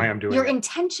and why I'm doing your it.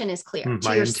 intention is clear. To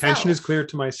My yourself. intention is clear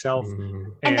to myself.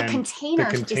 And the container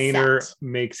is set.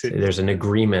 Makes it. So there's an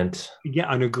agreement.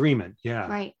 Yeah, an agreement. Yeah.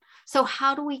 Right. So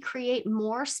how do we create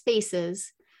more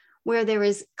spaces where there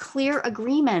is clear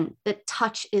agreement that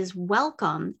touch is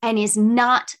welcome and is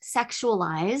not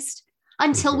sexualized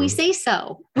until we say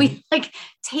so? We like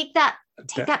take that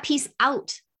piece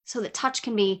out so that touch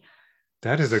can be.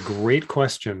 That is a great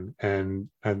question. And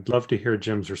I'd love to hear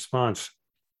Jim's response.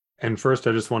 And first,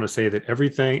 I just want to say that every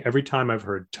time I've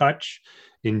heard touch,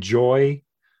 enjoy,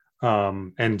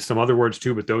 and some other words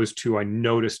too, but those two, I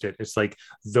noticed it. It's like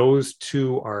those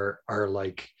two are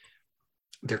like,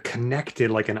 they're connected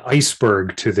like an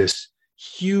iceberg to this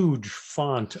huge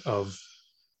font of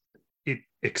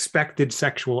expected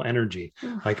sexual energy.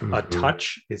 Like a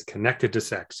touch is connected to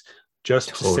sex. Just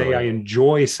to say I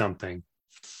enjoy something,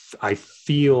 I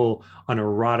feel an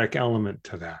erotic element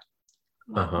to that.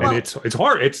 And it's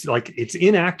hard. It's like, it's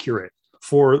inaccurate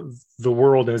for the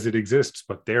world as it exists,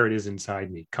 but there it is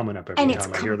inside me, coming up every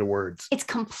time I hear the words. It's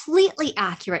completely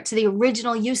accurate to the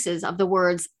original uses of the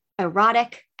words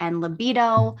erotic and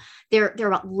libido. They're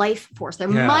about life force. They're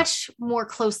much more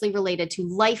closely related to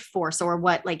life force, or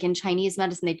what, like in Chinese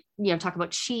medicine, they talk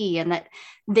about qi and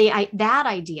that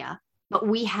idea. But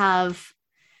we have,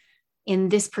 in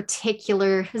this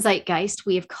particular zeitgeist,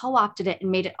 we have co-opted it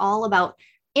and made it all about,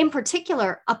 in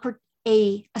particular,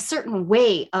 a certain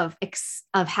way of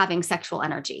having sexual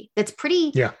energy that's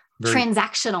pretty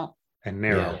transactional and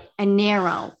narrow.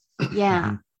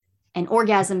 Yeah. And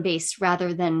orgasm based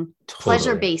rather than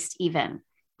pleasure based, even,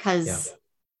 because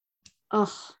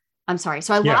I'm sorry.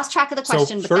 So I lost track of the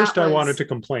question. So first I wanted to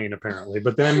complain, apparently,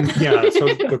 but then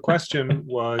so the question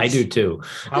was, I do too.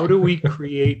 How do we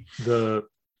create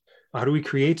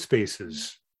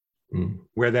spaces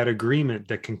where that agreement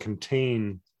that can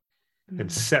contain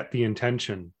and set the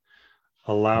intention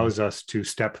allows us to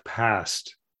step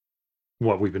past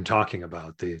what we've been talking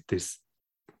about, this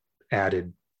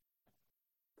added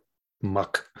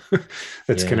muck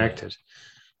that's connected?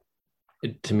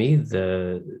 To me,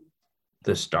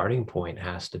 the starting point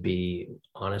has to be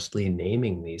honestly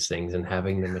naming these things and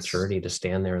having the maturity to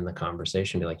stand there in the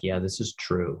conversation, be like, yeah, this is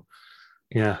true.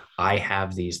 Yeah, I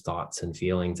have these thoughts and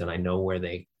feelings and I know where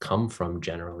they come from,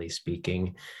 generally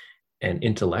speaking. And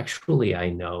intellectually,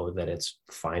 I know that it's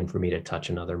fine for me to touch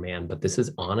another man, but this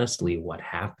is honestly what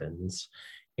happens.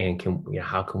 And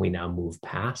how can we now move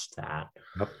past that?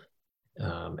 Yep.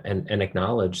 And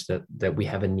acknowledge that we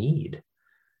have a need.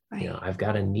 Right. I've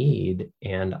got a need,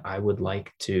 and I would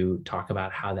like to talk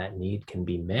about how that need can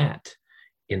be met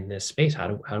in this space. How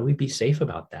do we be safe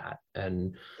about that?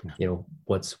 And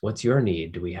what's your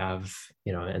need? Do we have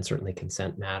and certainly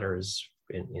consent matters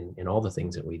in all the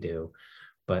things that we do,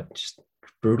 but just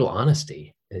brutal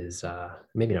honesty is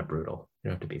maybe not brutal. You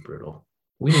don't have to be brutal.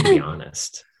 We need to be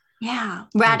honest. Yeah,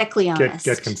 radically honest.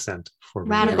 Get consent for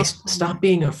radical. Stop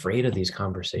being afraid of these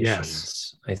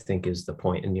conversations. I think is the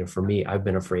point. And for me, I've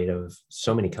been afraid of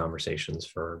so many conversations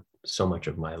for so much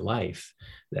of my life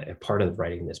that part of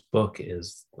writing this book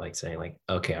is like saying, like,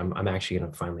 okay, I'm actually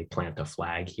going to finally plant a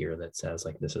flag here that says,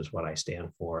 like, this is what I stand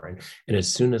for. And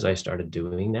as soon as I started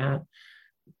doing that,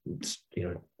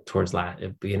 towards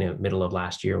middle of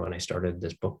last year when I started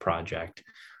this book project,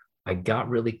 I got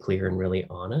really clear and really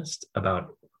honest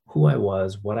about who I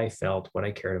was, what I felt, what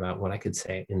I cared about, what I could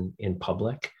say in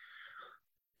public.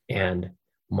 And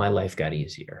my life got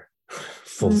easier,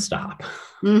 full stop.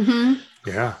 Mm-hmm.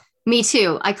 Yeah. Me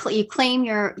too. You claim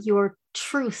your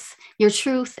truth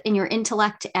and your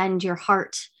intellect and your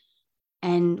heart,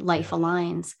 and life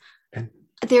aligns. And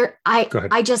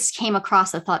I just came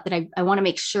across a thought that I want to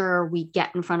make sure we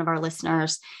get in front of our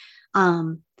listeners.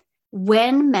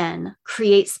 When men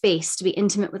create space to be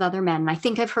intimate with other men, and I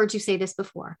think I've heard you say this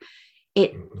before,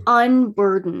 it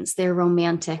unburdens their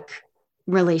romantic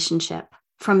relationship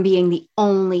from being the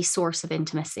only source of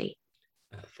intimacy.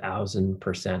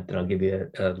 1,000%. And I'll give you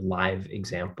a live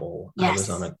example. Yes. I was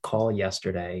on a call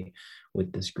yesterday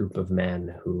with this group of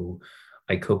men who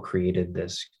I co-created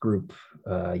this group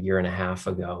a year and a half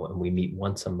ago, and we meet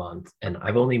once a month. And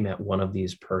I've only met one of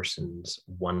these persons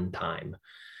one time.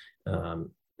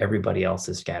 everybody else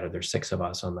is scattered. There's 6 of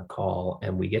us on the call,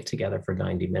 and we get together for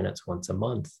 90 minutes once a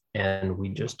month, and we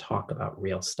just talk about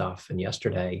real stuff. And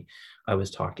yesterday I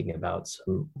was talking about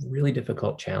some really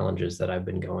difficult challenges that I've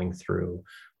been going through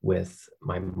with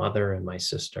my mother and my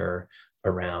sister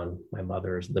around my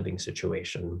mother's living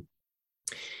situation.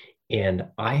 And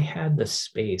I had the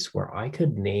space where I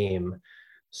could name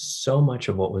so much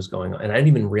of what was going on. And I didn't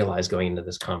even realize going into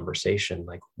this conversation,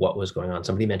 like what was going on.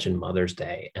 Somebody mentioned Mother's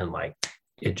Day, and like,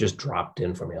 it just dropped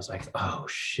in for me. I was like, oh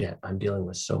shit, I'm dealing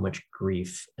with so much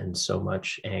grief and so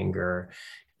much anger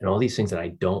and all these things that I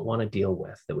don't want to deal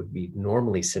with that would be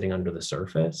normally sitting under the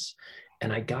surface.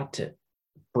 And I got to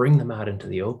bring them out into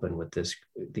the open with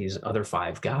these other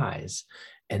 5 guys.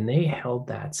 And they held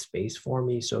that space for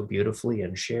me so beautifully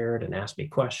and shared and asked me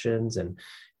questions and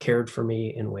cared for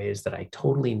me in ways that I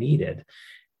totally needed.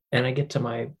 And I get to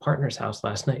my partner's house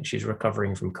last night. She's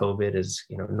recovering from COVID. As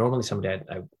you know, normally somebody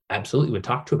I absolutely would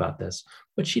talk to about this,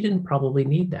 but she didn't probably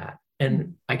need that.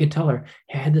 And I could tell her,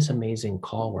 hey, I had this amazing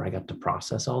call where I got to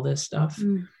process all this stuff.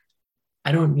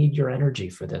 I don't need your energy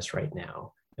for this right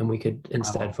now. And we could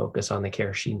instead focus on the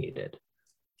care she needed.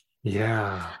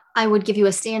 Yeah. I would give you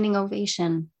a standing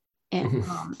ovation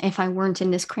if I weren't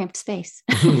in this cramped space.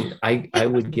 I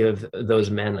would give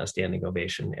those men a standing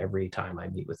ovation every time I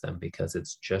meet with them, because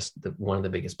it's just one of the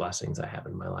biggest blessings I have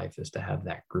in my life is to have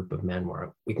that group of men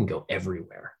where we can go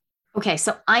everywhere. Okay,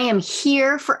 so I am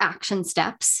here for action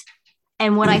steps.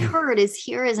 And what I heard is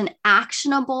here is an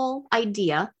actionable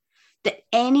idea that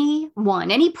any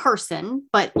person,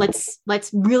 but let's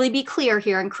really be clear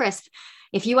here and crisp.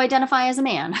 If you identify as a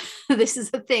man, this is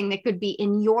a thing that could be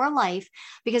in your life,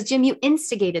 because Jim, you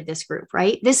instigated this group,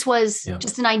 right? This was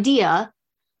just an idea.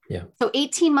 Yeah. So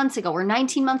 18 months ago or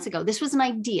 19 months ago, this was an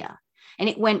idea, and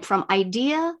it went from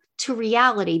idea to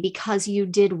reality because you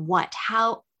did what?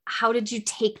 How did you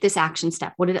take this action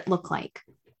step? What did it look like?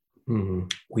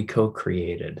 We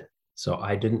co-created. So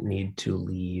I didn't need to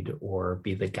lead or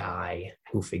be the guy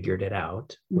who figured it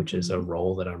out, which is a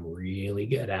role that I'm really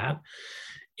good at.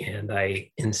 And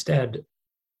I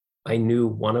knew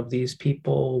one of these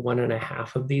people,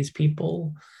 1.5 of these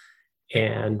people.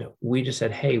 And we just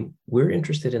said, hey, we're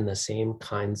interested in the same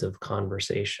kinds of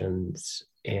conversations,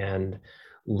 and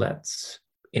let's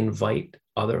invite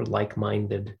other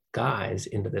like-minded guys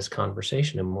into this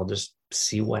conversation, and we'll just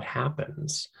see what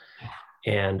happens.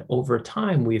 And over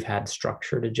time, we've had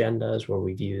structured agendas where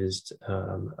we've used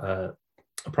a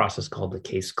process called the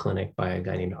Case Clinic by a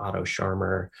guy named Otto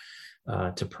Scharmer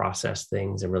to process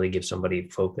things and really give somebody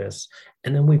focus.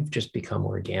 And then we've just become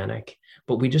organic,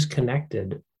 but we just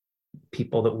connected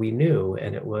people that we knew.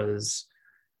 And it was,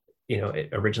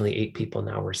 originally 8 people,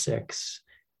 now we're 6.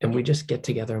 And we just get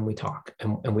together and we talk.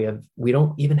 And we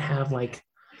don't even have like,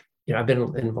 I've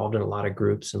been involved in a lot of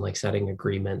groups and like setting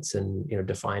agreements and,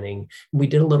 defining. We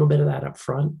did a little bit of that up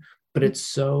front, but it's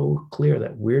so clear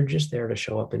that we're just there to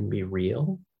show up and be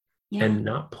real and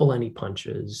not pull any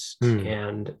punches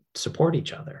and support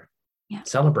each other,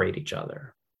 celebrate each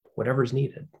other, whatever's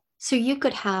needed. So you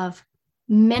could have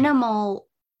minimal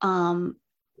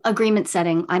agreement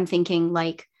setting. I'm thinking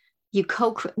like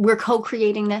we're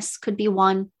co-creating this could be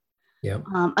one. Yeah.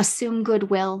 Assume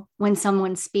goodwill when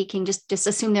someone's speaking. Just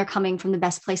assume they're coming from the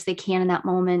best place they can in that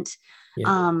moment.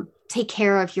 Yeah. Take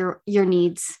care of your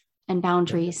needs and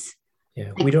boundaries.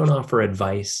 Yeah. We don't offer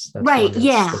advice. That's right.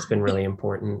 That's been really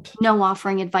important. No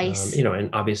offering advice. And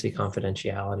obviously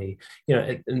confidentiality.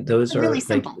 And those are really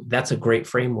simple. That's a great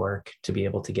framework to be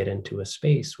able to get into a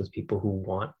space with people who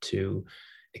want to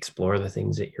explore the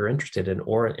things that you're interested in,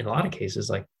 or in a lot of cases,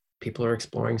 like, people are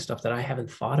exploring stuff that I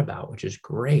haven't thought about, which is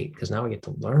great because now I get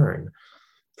to learn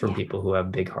from people who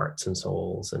have big hearts and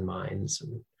souls and minds.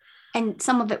 And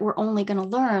some of it we're only going to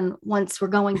learn once we're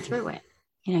going through it.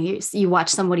 You watch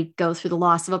somebody go through the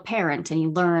loss of a parent and you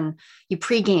learn, you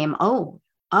pregame,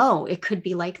 oh, it could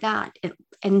be like that.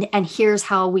 And here's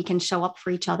how we can show up for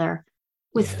each other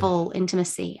with full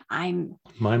intimacy.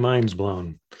 My mind's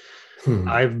blown.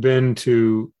 I've been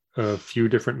to a few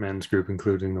different men's group,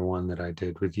 including the one that I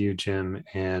did with you, Jim.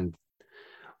 And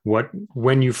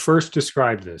when you first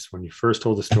described this, when you first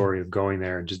told the story of going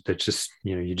there and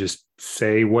you just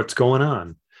say what's going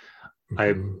on.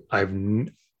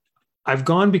 I've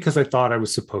gone because I thought I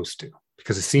was supposed to,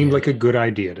 because it seemed like a good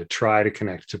idea to try to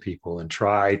connect to people and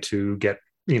try to get,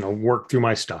 work through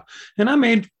my stuff. And I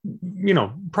made,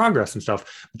 progress and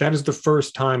stuff. But that is the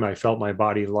first time I felt my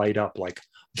body light up like,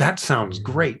 that sounds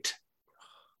great.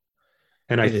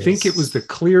 And I think it was the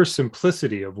clear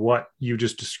simplicity of what you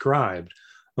just described,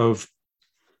 of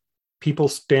people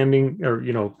standing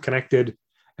or, connected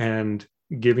and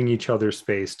giving each other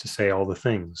space to say all the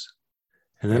things.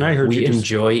 And then I heard we you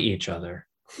enjoy each other.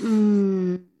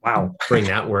 Wow. Bring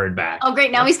that word back. Oh,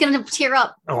 great. Now he's going to tear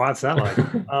up. Oh, what's that like?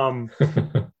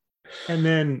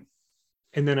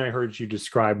 And then I heard you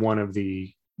describe one of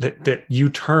that you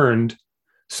turned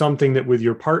something that with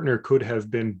your partner could have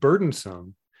been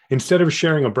burdensome. Instead of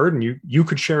sharing a burden, you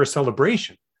could share a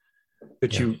celebration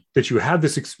that you had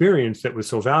this experience that was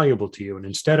so valuable to you. And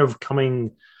instead of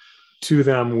coming to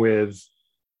them with,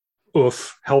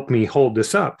 oof, help me hold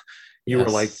this up, you were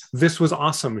like, this was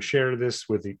awesome. Share this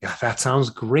with you. Yeah, that sounds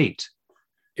great.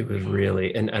 It was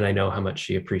really, and I know how much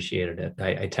she appreciated it.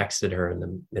 I texted her in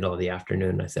the middle of the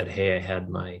afternoon. I said, hey, I had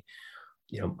my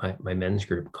men's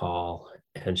group call,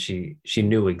 and she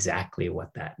knew exactly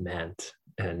what that meant.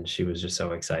 And she was just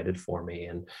so excited for me.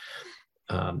 And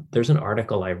there's an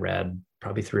article I read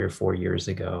probably 3 or 4 years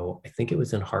ago. I think it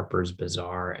was in Harper's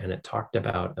Bazaar, and it talked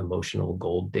about emotional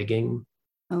gold digging.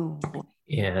 Oh.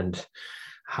 And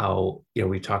how,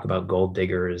 we talk about gold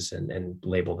diggers and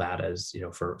label that as,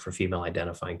 for female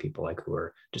identifying people, like who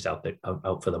are just out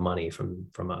for the money from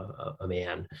a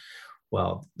man.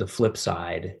 Well, the flip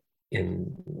side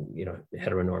in,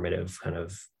 heteronormative kind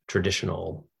of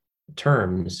traditional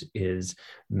terms is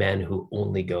men who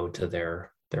only go to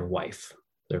their wife,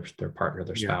 their partner,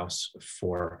 their spouse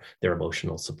for their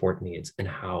emotional support needs, and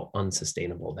how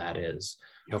unsustainable that is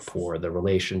for the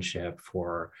relationship,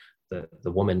 for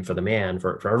the woman, for the man,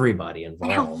 for everybody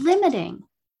involved. And how limiting.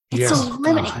 It's so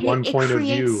limiting. One point of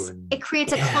view. It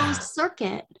creates a closed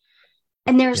circuit.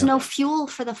 And there's no fuel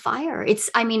for the fire.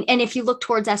 And if you look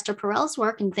towards Esther Perel's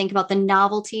work and think about the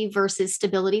novelty versus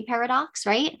stability paradox,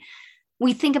 right?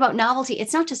 We think about novelty.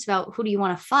 It's not just about who do you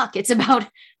want to fuck. It's about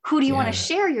who do you want to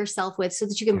share yourself with so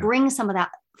that you can bring some of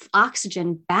that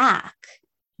oxygen back.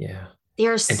 Yeah.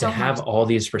 There's and so to have much. all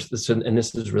these, and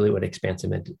this is really what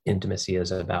expansive intimacy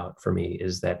is about for me,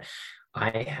 is that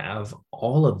I have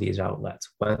all of these outlets,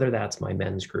 whether that's my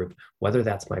men's group, whether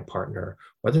that's my partner,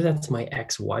 whether that's my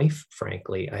ex-wife.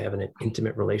 Frankly, I have an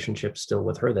intimate relationship still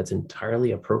with her that's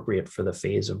entirely appropriate for the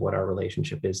phase of what our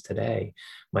relationship is today.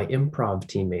 My improv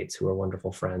teammates who are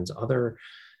wonderful friends, I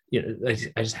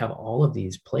just have all of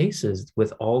these places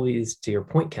with all these, to your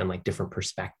point, Ken, like different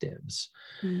perspectives.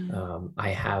 I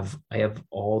have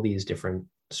all these different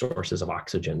sources of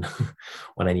oxygen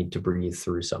when I need to breathe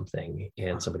through something,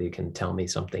 and somebody can tell me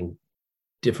something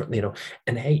different,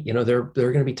 and hey, there are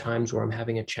going to be times where I'm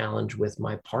having a challenge with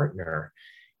my partner,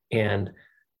 and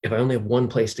if I only have one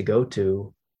place to go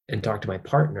to and talk to my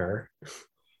partner,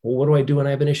 well, what do I do when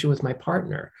I have an issue with my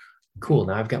partner? Cool,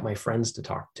 now I've got my friends to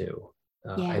talk to.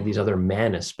 I have these other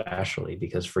men, especially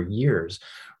because for years,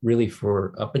 really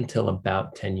for up until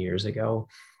about 10 years ago,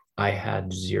 I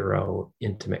had zero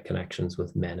intimate connections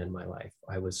with men in my life.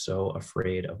 I was so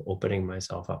afraid of opening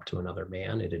myself up to another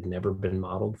man. It had never been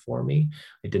modeled for me.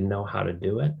 I didn't know how to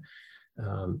do it.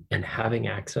 And having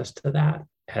access to that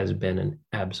has been an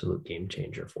absolute game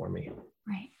changer for me.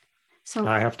 Right. So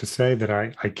I have to say that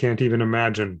I can't even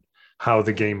imagine how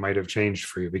the game might have changed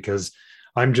for you, because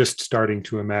I'm just starting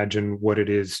to imagine what it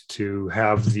is to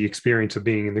have the experience of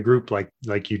being in the group like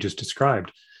you just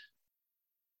described.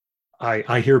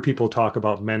 I hear people talk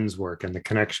about men's work and the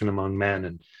connection among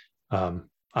men, and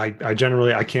I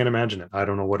generally can't imagine it. I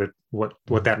don't know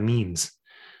what that means.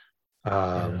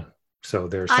 So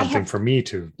there's something for me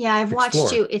to I've explore.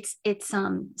 watched you. It's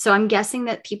so I'm guessing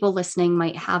that people listening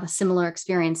might have a similar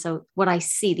experience. So what I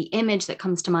see, the image that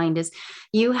comes to mind is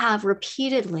you have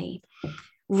repeatedly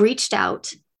reached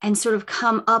out and sort of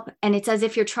come up, and it's as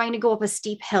if you're trying to go up a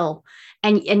steep hill,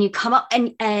 and you come up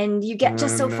and you get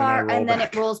just so far, and then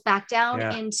it rolls back down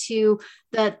into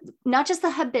the, not just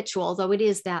the habitual, though it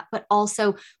is that, but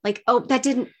also like, oh, that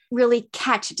didn't really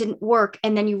catch, it didn't work,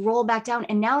 and then you roll back down,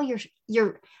 and now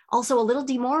you're also a little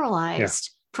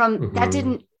demoralized from that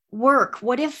didn't work.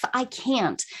 What if I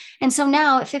can't? And so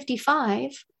now at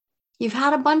 55, you've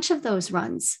had a bunch of those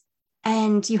runs,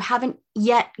 and you haven't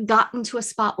yet gotten to a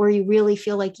spot where you really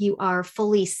feel like you are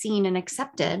fully seen and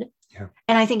accepted. Yeah.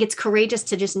 And I think it's courageous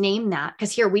to just name that,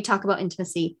 because here we talk about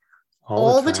intimacy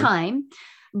all the time.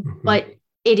 But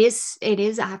it is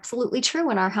absolutely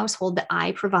true in our household that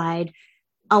I provide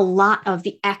a lot of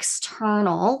the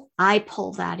external. I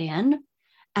pull that in,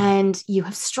 and you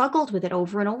have struggled with it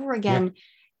over and over again.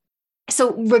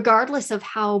 So regardless of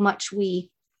how much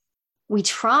we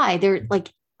try, they're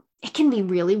like, it can be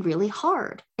really, really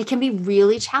hard. It can be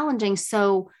really challenging.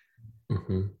 So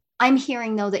I'm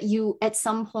hearing, though, that you at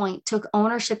some point took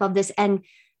ownership of this and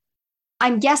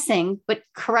I'm guessing, but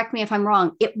correct me if I'm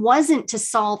wrong, it wasn't to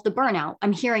solve the burnout.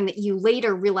 I'm hearing that you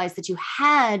later realized that you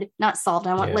had not solved.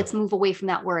 Let's move away from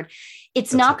that word.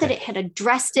 It's not that it had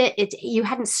addressed it. You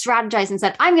hadn't strategized and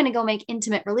said, I'm going to go make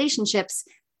intimate relationships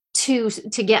to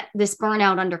get this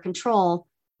burnout under control.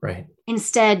 Right.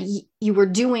 Instead, you were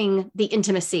doing the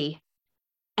intimacy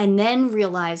and then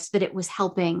realized that it was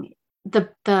helping the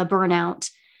burnout.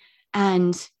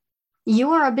 And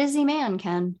you are a busy man,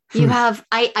 Ken. You have,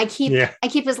 I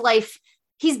keep his life.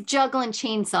 He's juggling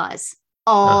chainsaws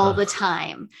all the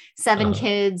time. 7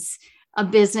 kids, a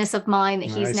business of mine that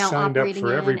he's now operating up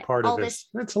for in. Every part of this.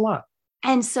 That's a lot.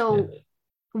 And so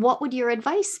what would your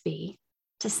advice be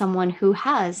to someone who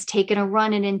has taken a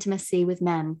run at intimacy with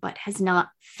men, but has not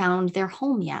found their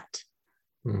home yet?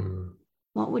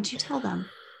 What would you tell them?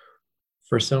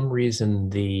 For some reason,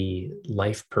 the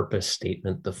life purpose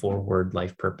statement, the 4-word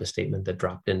life purpose statement that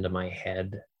dropped into my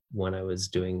head when I was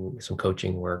doing some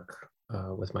coaching work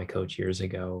with my coach years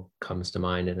ago comes to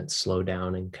mind, and it's slow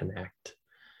down and connect.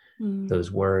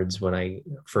 Those words, when I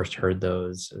first heard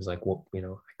those, it was like, well,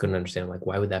 I couldn't understand, like,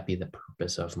 why would that be the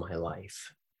purpose of my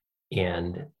life?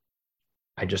 And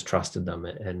I just trusted them.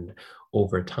 And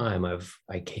over time,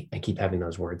 I keep having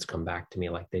those words come back to me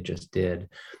like they just did.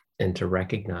 And to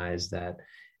recognize that,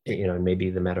 maybe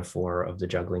the metaphor of the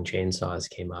juggling chainsaws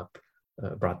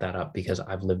brought that up, because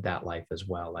I've lived that life as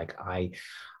well. Like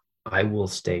I will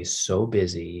stay so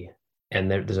busy,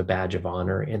 and there's a badge of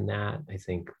honor in that. I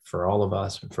think for all of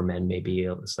us, for men, maybe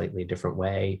a slightly different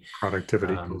way.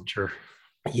 Productivity culture.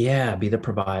 Yeah, be the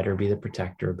provider, be the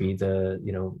protector, be the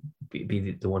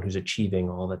be the one who's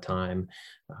achieving all the time.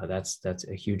 That's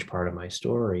a huge part of my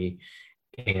story,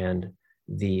 and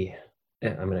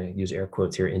I'm going to use air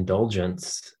quotes here,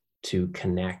 indulgence to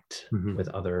connect with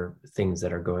other things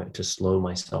that are going to slow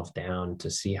myself down,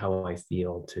 to see how I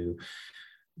feel,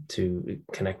 to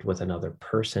connect with another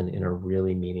person in a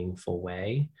really meaningful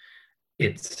way.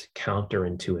 It's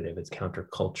counterintuitive. It's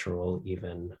countercultural,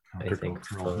 even, I think,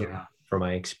 for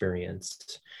my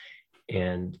experience.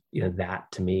 And,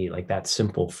 that to me, like that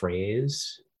simple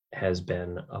phrase has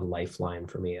been a lifeline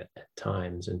for me at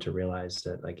times. And to realize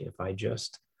that, like, if I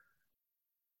just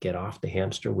get off the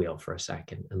hamster wheel for a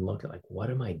second and look at, like,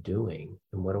 what am I doing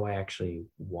and what do I actually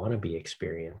want to be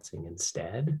experiencing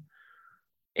instead?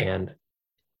 And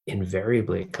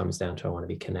invariably it comes down to, I want to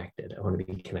be connected. I want to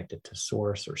be connected to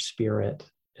source or spirit.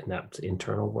 And that's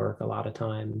internal work a lot of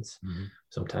times.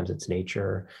 Sometimes it's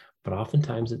nature, but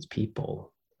oftentimes it's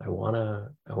people. I want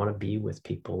to be with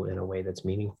people in a way that's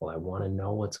meaningful. I want to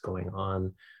know what's going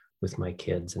on with my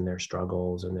kids and their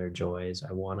struggles and their joys.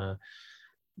 I want to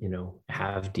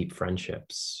have deep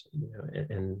friendships,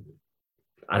 and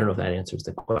I don't know if that answers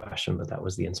the question, but that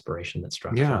was the inspiration that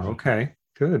struck me. Okay,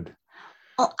 good.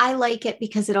 Well, I like it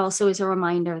because it also is a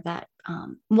reminder that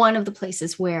one of the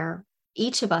places where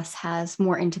each of us has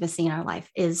more intimacy in our life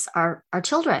is our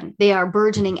children. They are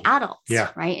burgeoning adults,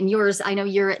 right? And yours, I know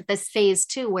you're at this phase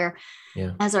too, where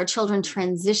as our children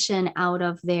transition out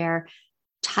of their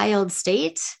child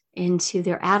state into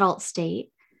their adult state,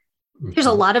 there's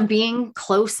a lot of being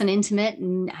close and intimate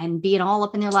and being all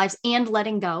up in their lives and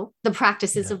letting go, the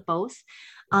practices of both.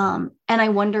 And I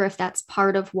wonder if that's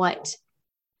part of what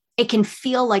it can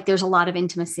feel like. There's a lot of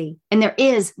intimacy, and there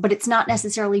is, but it's not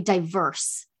necessarily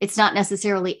diverse. It's not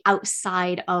necessarily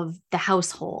outside of the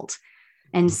household.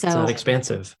 And so it's not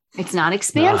expansive. It's not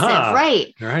expansive,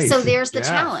 right? So there's the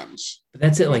challenge. But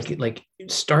that's it. Like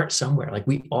start somewhere. Like,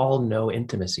 we all know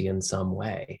intimacy in some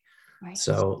way. Right.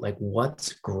 So, like,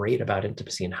 what's great about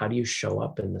intimacy, and how do you show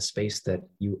up in the space that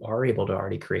you are able to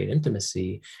already create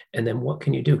intimacy? And then what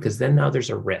can you do? Because then now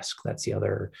there's a risk. That's the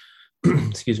other,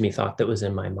 thought that was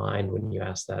in my mind when you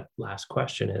asked that last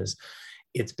question. Is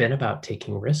it's been about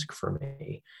taking risk for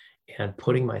me and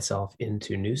putting myself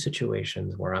into new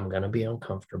situations where I'm going to be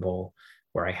uncomfortable,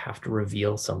 where I have to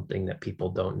reveal something that people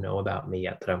don't know about me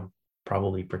yet, that I'm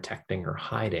probably protecting or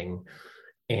hiding.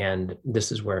 And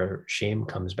this is where shame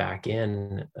comes back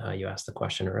in. You asked the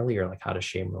question earlier, like, how does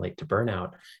shame relate to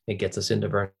burnout? It gets us into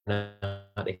burnout.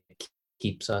 It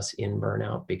keeps us in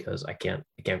burnout, because I can't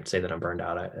say that I'm burned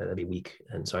out. I'd be weak.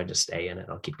 And so I just stay in it.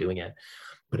 I'll keep doing it.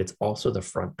 But it's also the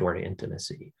front door to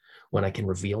intimacy. When I can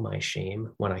reveal my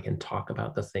shame, when I can talk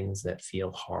about the things that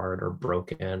feel hard or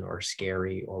broken or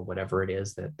scary or whatever it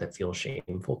is that feels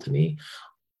shameful to me,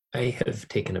 I have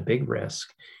taken a big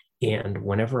risk. And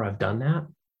whenever I've done that,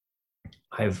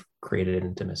 I've created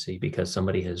intimacy, because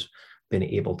somebody has been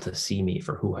able to see me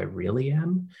for who I really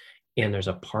am. And there's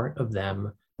a part of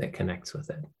them that connects with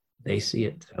it. They see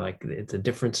it like it's a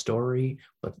different story,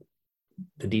 but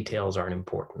the details aren't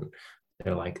important.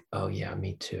 they're like, oh yeah,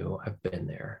 me too. I've been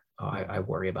there. Oh, I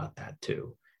worry about that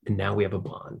too. And now we have a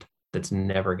bond that's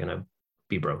never going to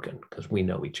be broken because we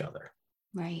know each other.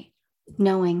 Right.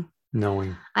 Knowing.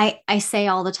 I say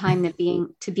all the time that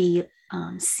to be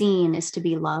seen is to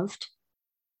be loved.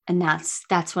 And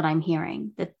that's what I'm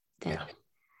hearing, that Yeah.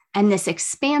 and this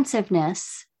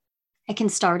expansiveness, it can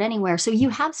start anywhere. So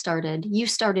you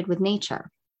started with nature.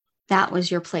 That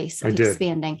was your place of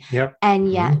expanding. Yep.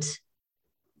 And yet,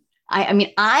 I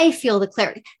mean, I feel the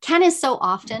clarity. Ken is so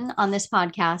often on this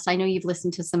podcast. I know you've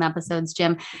listened to some episodes,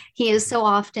 Jim. He is so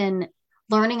often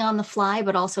learning on the fly,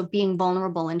 but also being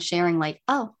vulnerable and sharing like,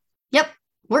 oh, yep,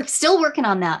 we're still working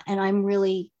on that. And I'm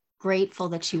really grateful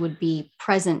that you would be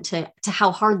present to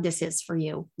how hard this is for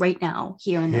you right now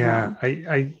here in the room.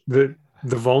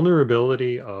 The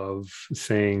vulnerability of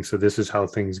saying, so this is how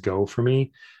things go for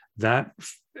me,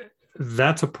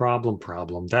 that's a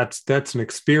problem. That's an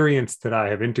experience that I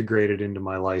have integrated into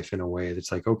my life in a way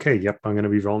that's like, okay, yep, I'm going to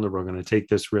be vulnerable. I'm going to take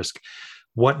this risk.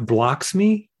 What blocks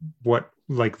me, what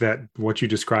you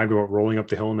described about rolling up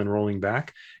the hill and then rolling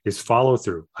back, is follow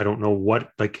through. I don't know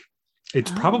what, it's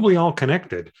probably all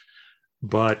connected,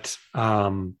 but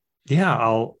I'll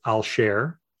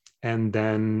share, and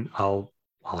then I'll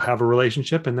have a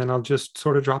relationship, and then I'll just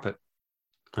sort of drop it.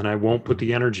 And I won't put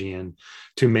the energy in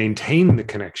to maintain the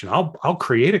connection. I'll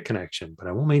create a connection, but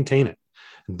I won't maintain it.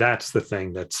 And that's the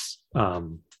thing that's that's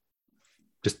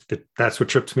what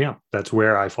trips me up. That's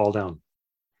where I fall down.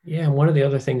 Yeah. And one of the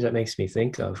other things that makes me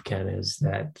think of, Ken, is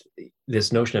that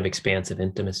this notion of expansive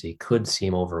intimacy could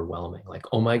seem overwhelming. Like,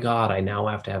 oh my God, I now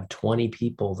have to have 20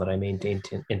 people that I maintain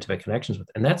intimate connections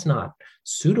with. And that's not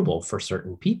suitable for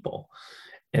certain people.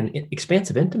 And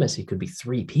expansive intimacy could be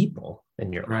 3 people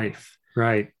in your life.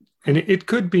 Right. And it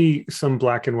could be some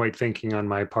black and white thinking on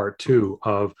my part too,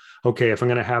 of, okay, if I'm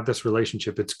going to have this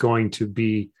relationship, it's going to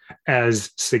be as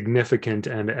significant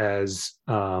and as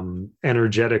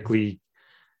energetically,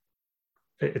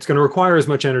 it's going to require as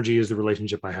much energy as the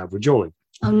relationship I have with Jolie.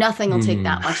 Oh, nothing will take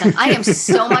that much. I am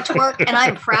so much work, and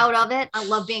I'm proud of it. I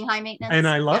love being high maintenance. And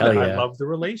I love it. Yeah. I love the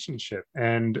relationship.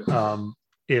 And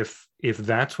if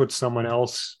that's what someone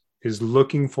else is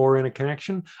looking for in a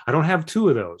connection, I don't have 2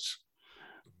 of those.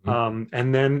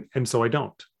 And so I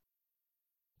don't.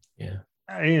 Yeah.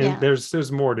 And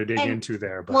there's more to dig into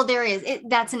there. But. Well, there is.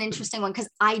 That's an interesting one, because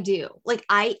I do. Like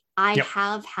I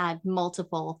have had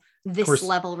multiple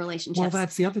level relationships. Well,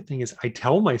 that's the other thing, is I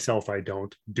tell myself I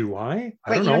don't. Do I? I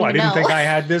Right, don't know. I didn't think I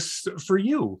had this for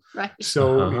you. Right.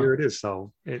 So here it is.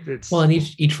 So it's well, and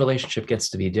each relationship gets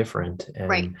to be different. And,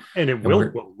 right. And it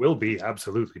will be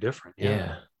absolutely different.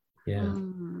 Yeah.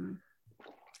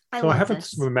 So I have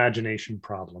some imagination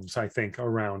problems, I think,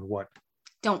 around what.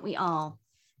 Don't we all?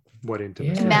 What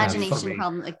intimacy? Imagination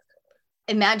problem. Like,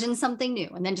 imagine something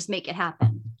new and then just make it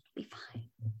happen.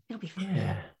 It'll be fine.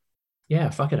 Yeah.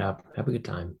 Yeah. Fuck it up. Have a good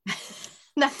time.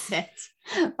 That's it.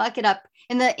 Fuck it up.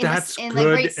 In the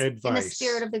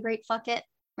spirit of the great fuck it.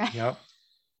 Right. Yep.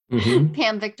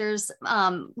 Pam Victor's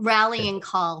rallying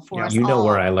call for us. You know all.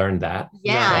 Where I learned that.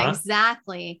 Yeah,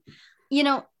 exactly. You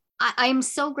know, I'm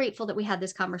so grateful that we had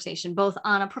this conversation, both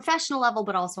on a professional level,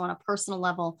 but also on a personal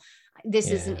level.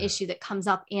 This is an issue that comes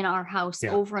up in our house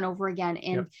over and over again.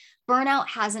 And burnout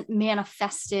hasn't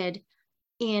manifested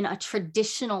in a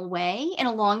traditional way in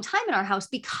a long time in our house,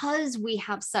 because we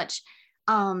have such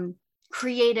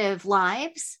creative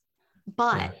lives.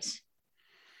 But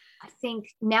I think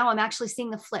now I'm actually seeing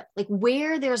the flip, like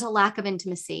where there's a lack of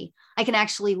intimacy, I can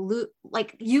actually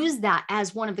use that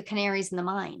as one of the canaries in the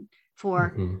mine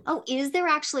for, is there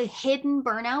actually hidden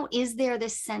burnout? Is there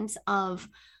this sense of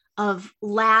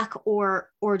lack or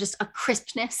just a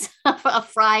crispness, a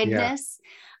friedness?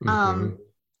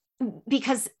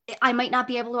 Because I might not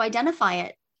be able to identify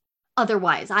it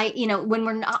otherwise. When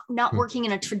we're not working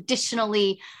in a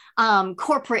traditionally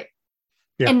corporate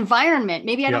environment,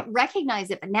 maybe I don't recognize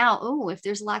it, but now, if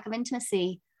there's a lack of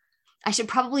intimacy, I should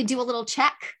probably do a little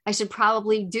check. I should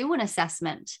probably do an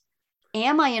assessment.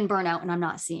 Am I in burnout and I'm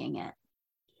not seeing it?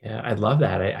 Yeah, I love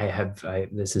that.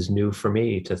 This is new for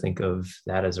me to think of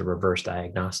that as a reverse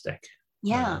diagnostic.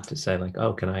 Yeah. To say like,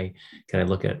 can I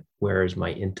look at where is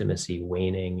my intimacy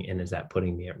waning, and is that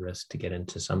putting me at risk to get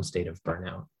into some state of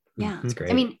burnout? Yeah, it's great.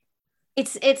 I mean,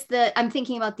 I'm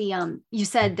thinking about you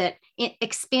said that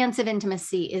expansive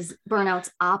intimacy is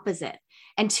burnout's opposite,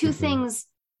 and 2 things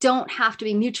don't have to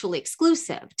be mutually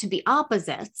exclusive to be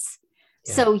opposites.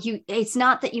 Yeah. So it's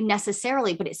not that you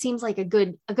necessarily, but it seems like a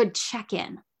good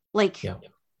check-in,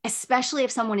 especially if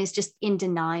someone is just in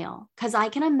denial, because I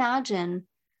can imagine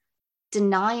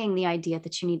denying the idea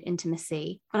that you need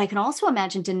intimacy, but I can also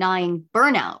imagine denying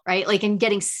burnout, right? Like, and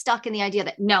getting stuck in the idea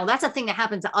that, no, that's a thing that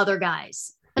happens to other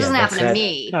guys. It doesn't happen to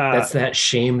me. That's that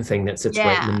shame thing that sits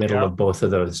right in the middle of both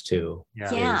of those two.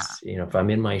 Yeah. If I'm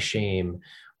in my shame,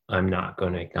 I'm not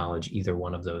going to acknowledge either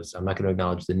one of those. I'm not going to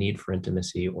acknowledge the need for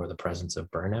intimacy or the presence of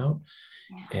burnout.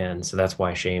 Yeah. And so that's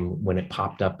why shame, when it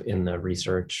popped up in the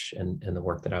research and the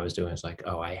work that I was doing, it's like,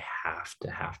 oh, I have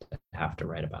to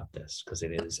write about this, because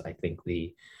it is, I think,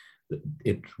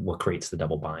 what creates the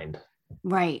double bind.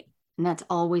 Right. And that's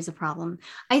always a problem.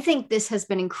 I think this has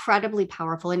been incredibly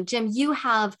powerful. And Jim, you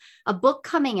have a book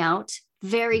coming out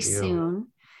very soon.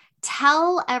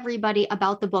 Tell everybody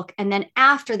about the book. And then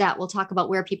after that, we'll talk about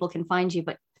where people can find you,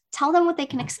 but tell them what they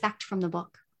can expect from the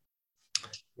book.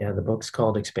 Yeah, the book's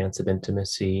called Expansive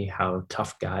Intimacy: How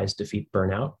Tough Guys Defeat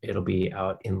Burnout. It'll be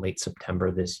out in late September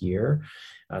this year.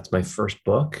 It's my first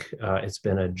book. It's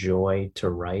been a joy to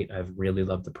write. I've really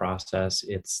loved the process.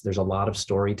 There's a lot of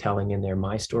storytelling in there,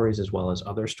 my stories as well as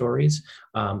other stories.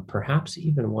 Perhaps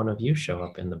even one of you show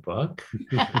up in the book.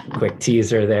 Quick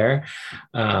teaser there.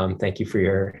 Thank you for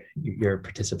your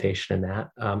participation in that.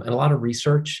 And a lot of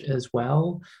research as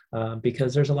well,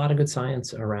 because there's a lot of good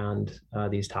science around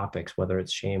these topics, whether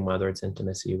it's shame, whether it's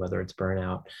intimacy, whether it's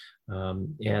burnout.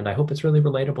 And I hope it's really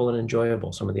relatable and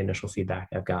enjoyable. Some of the initial feedback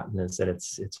I've gotten is that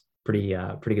it's pretty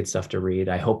good stuff to read.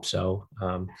 I hope so.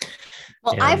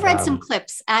 I've read some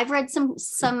clips. I've read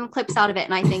some clips out of it.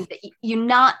 And I think that you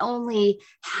not only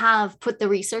have put the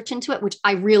research into it, which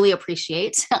I really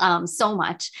appreciate so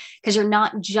much, because you're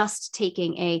not just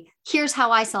taking here's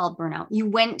how I solved burnout. You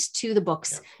went to the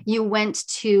books, you went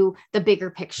to the bigger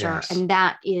picture. Yes. And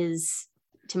that is,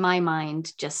 to my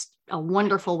mind, just a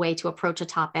wonderful way to approach a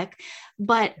topic,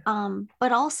 but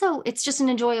also it's just an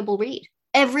enjoyable read.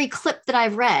 Every clip that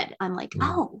I've read, I'm like,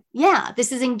 oh yeah,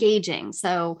 this is engaging.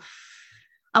 So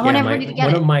I want everybody to get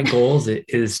it. One of my goals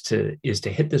is to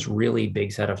hit this really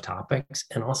big set of topics,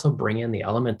 and also bring in the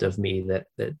element of me that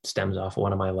stems off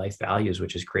one of my life values,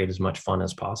 which is create as much fun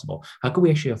as possible. How can we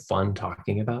actually have fun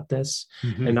talking about this?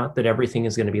 Mm-hmm. And not that everything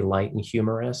is going to be light and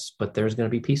humorous, but there's going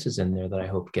to be pieces in there that I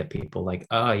hope get people like,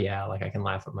 oh yeah, like I can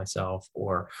laugh at myself,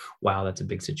 or wow, that's a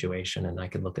big situation and I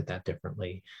can look at that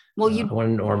differently. Well, I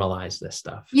want to normalize this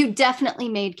stuff. You definitely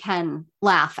made Ken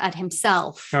laugh at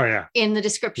himself. Oh yeah. In the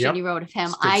description you wrote of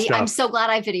him. I'm so glad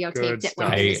I videotaped it.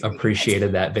 I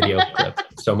appreciated that video clip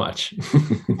so much.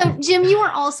 So Jim, you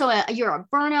are also you're a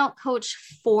burnout coach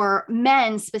for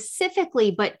men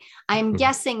specifically, but I'm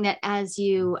guessing that as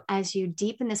you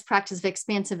deepen this practice of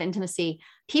expansive intimacy,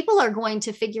 people are going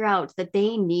to figure out that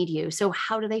they need you. So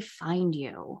how do they find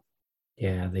you?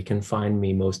 Yeah, they can find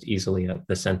me most easily at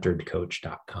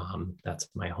thecenteredcoach.com. That's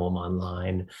my home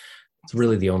online. It's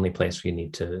really the only place we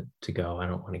need to go. I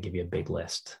don't want to give you a big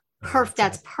list. Perfect.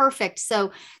 That's perfect.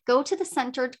 So go to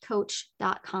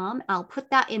thecenteredcoach.com. I'll put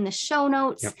that in the show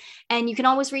notes. Yep. And you can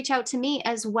always reach out to me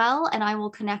as well, and I will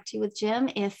connect you with Jim.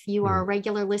 If you are a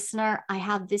regular listener, I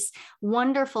have this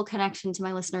wonderful connection to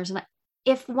my listeners. And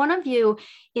if one of you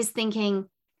is thinking,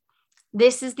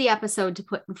 this is the episode to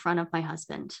put in front of my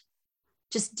husband,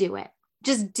 just do it.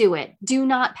 Just do it. Do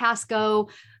not pass go.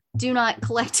 Do not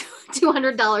collect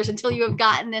 $200 until you have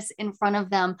gotten this in front of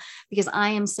them, because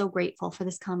I am so grateful for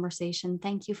this conversation.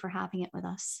 Thank you for having it with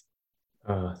us.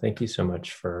 Thank you so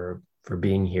much for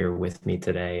being here with me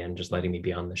today and just letting me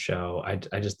be on the show. I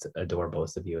just adore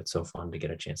both of you. It's so fun to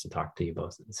get a chance to talk to you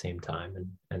both at the same time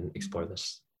and explore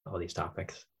all these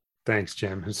topics. Thanks,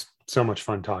 Jim. It's so much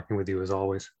fun talking with you as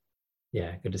always.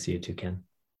 Yeah, good to see you too, Ken.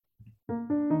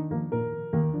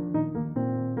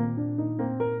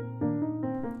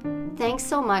 Thanks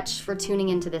so much for tuning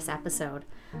into this episode.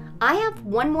 I have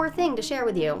one more thing to share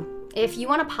with you. If you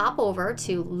want to pop over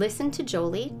to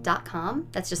listentojolie.com,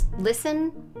 that's just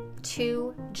listentojolie,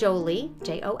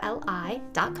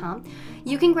 JOLI.com,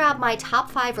 you can grab my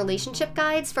top 5 relationship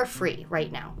guides for free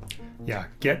right now. Yeah,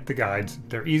 get the guides.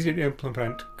 They're easy to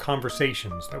implement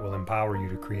conversations that will empower you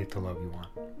to create the love you want.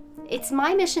 It's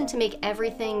my mission to make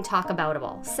everything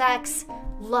talk-aboutable. Sex,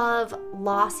 love,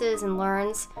 losses, and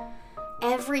learns.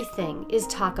 Everything is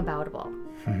talk-aboutable.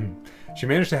 She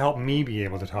managed to help me be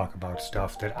able to talk about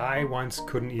stuff that I once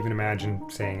couldn't even imagine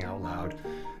saying out loud.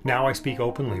 Now I speak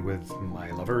openly with my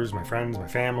lovers, my friends, my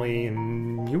family,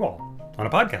 and you all on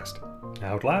a podcast,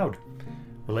 out loud.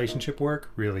 Relationship work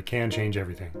really can change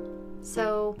everything.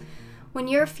 So when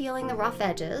you're feeling the rough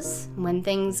edges, when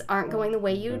things aren't going the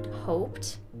way you'd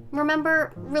hoped,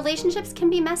 remember, relationships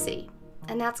can be messy,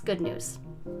 and that's good news.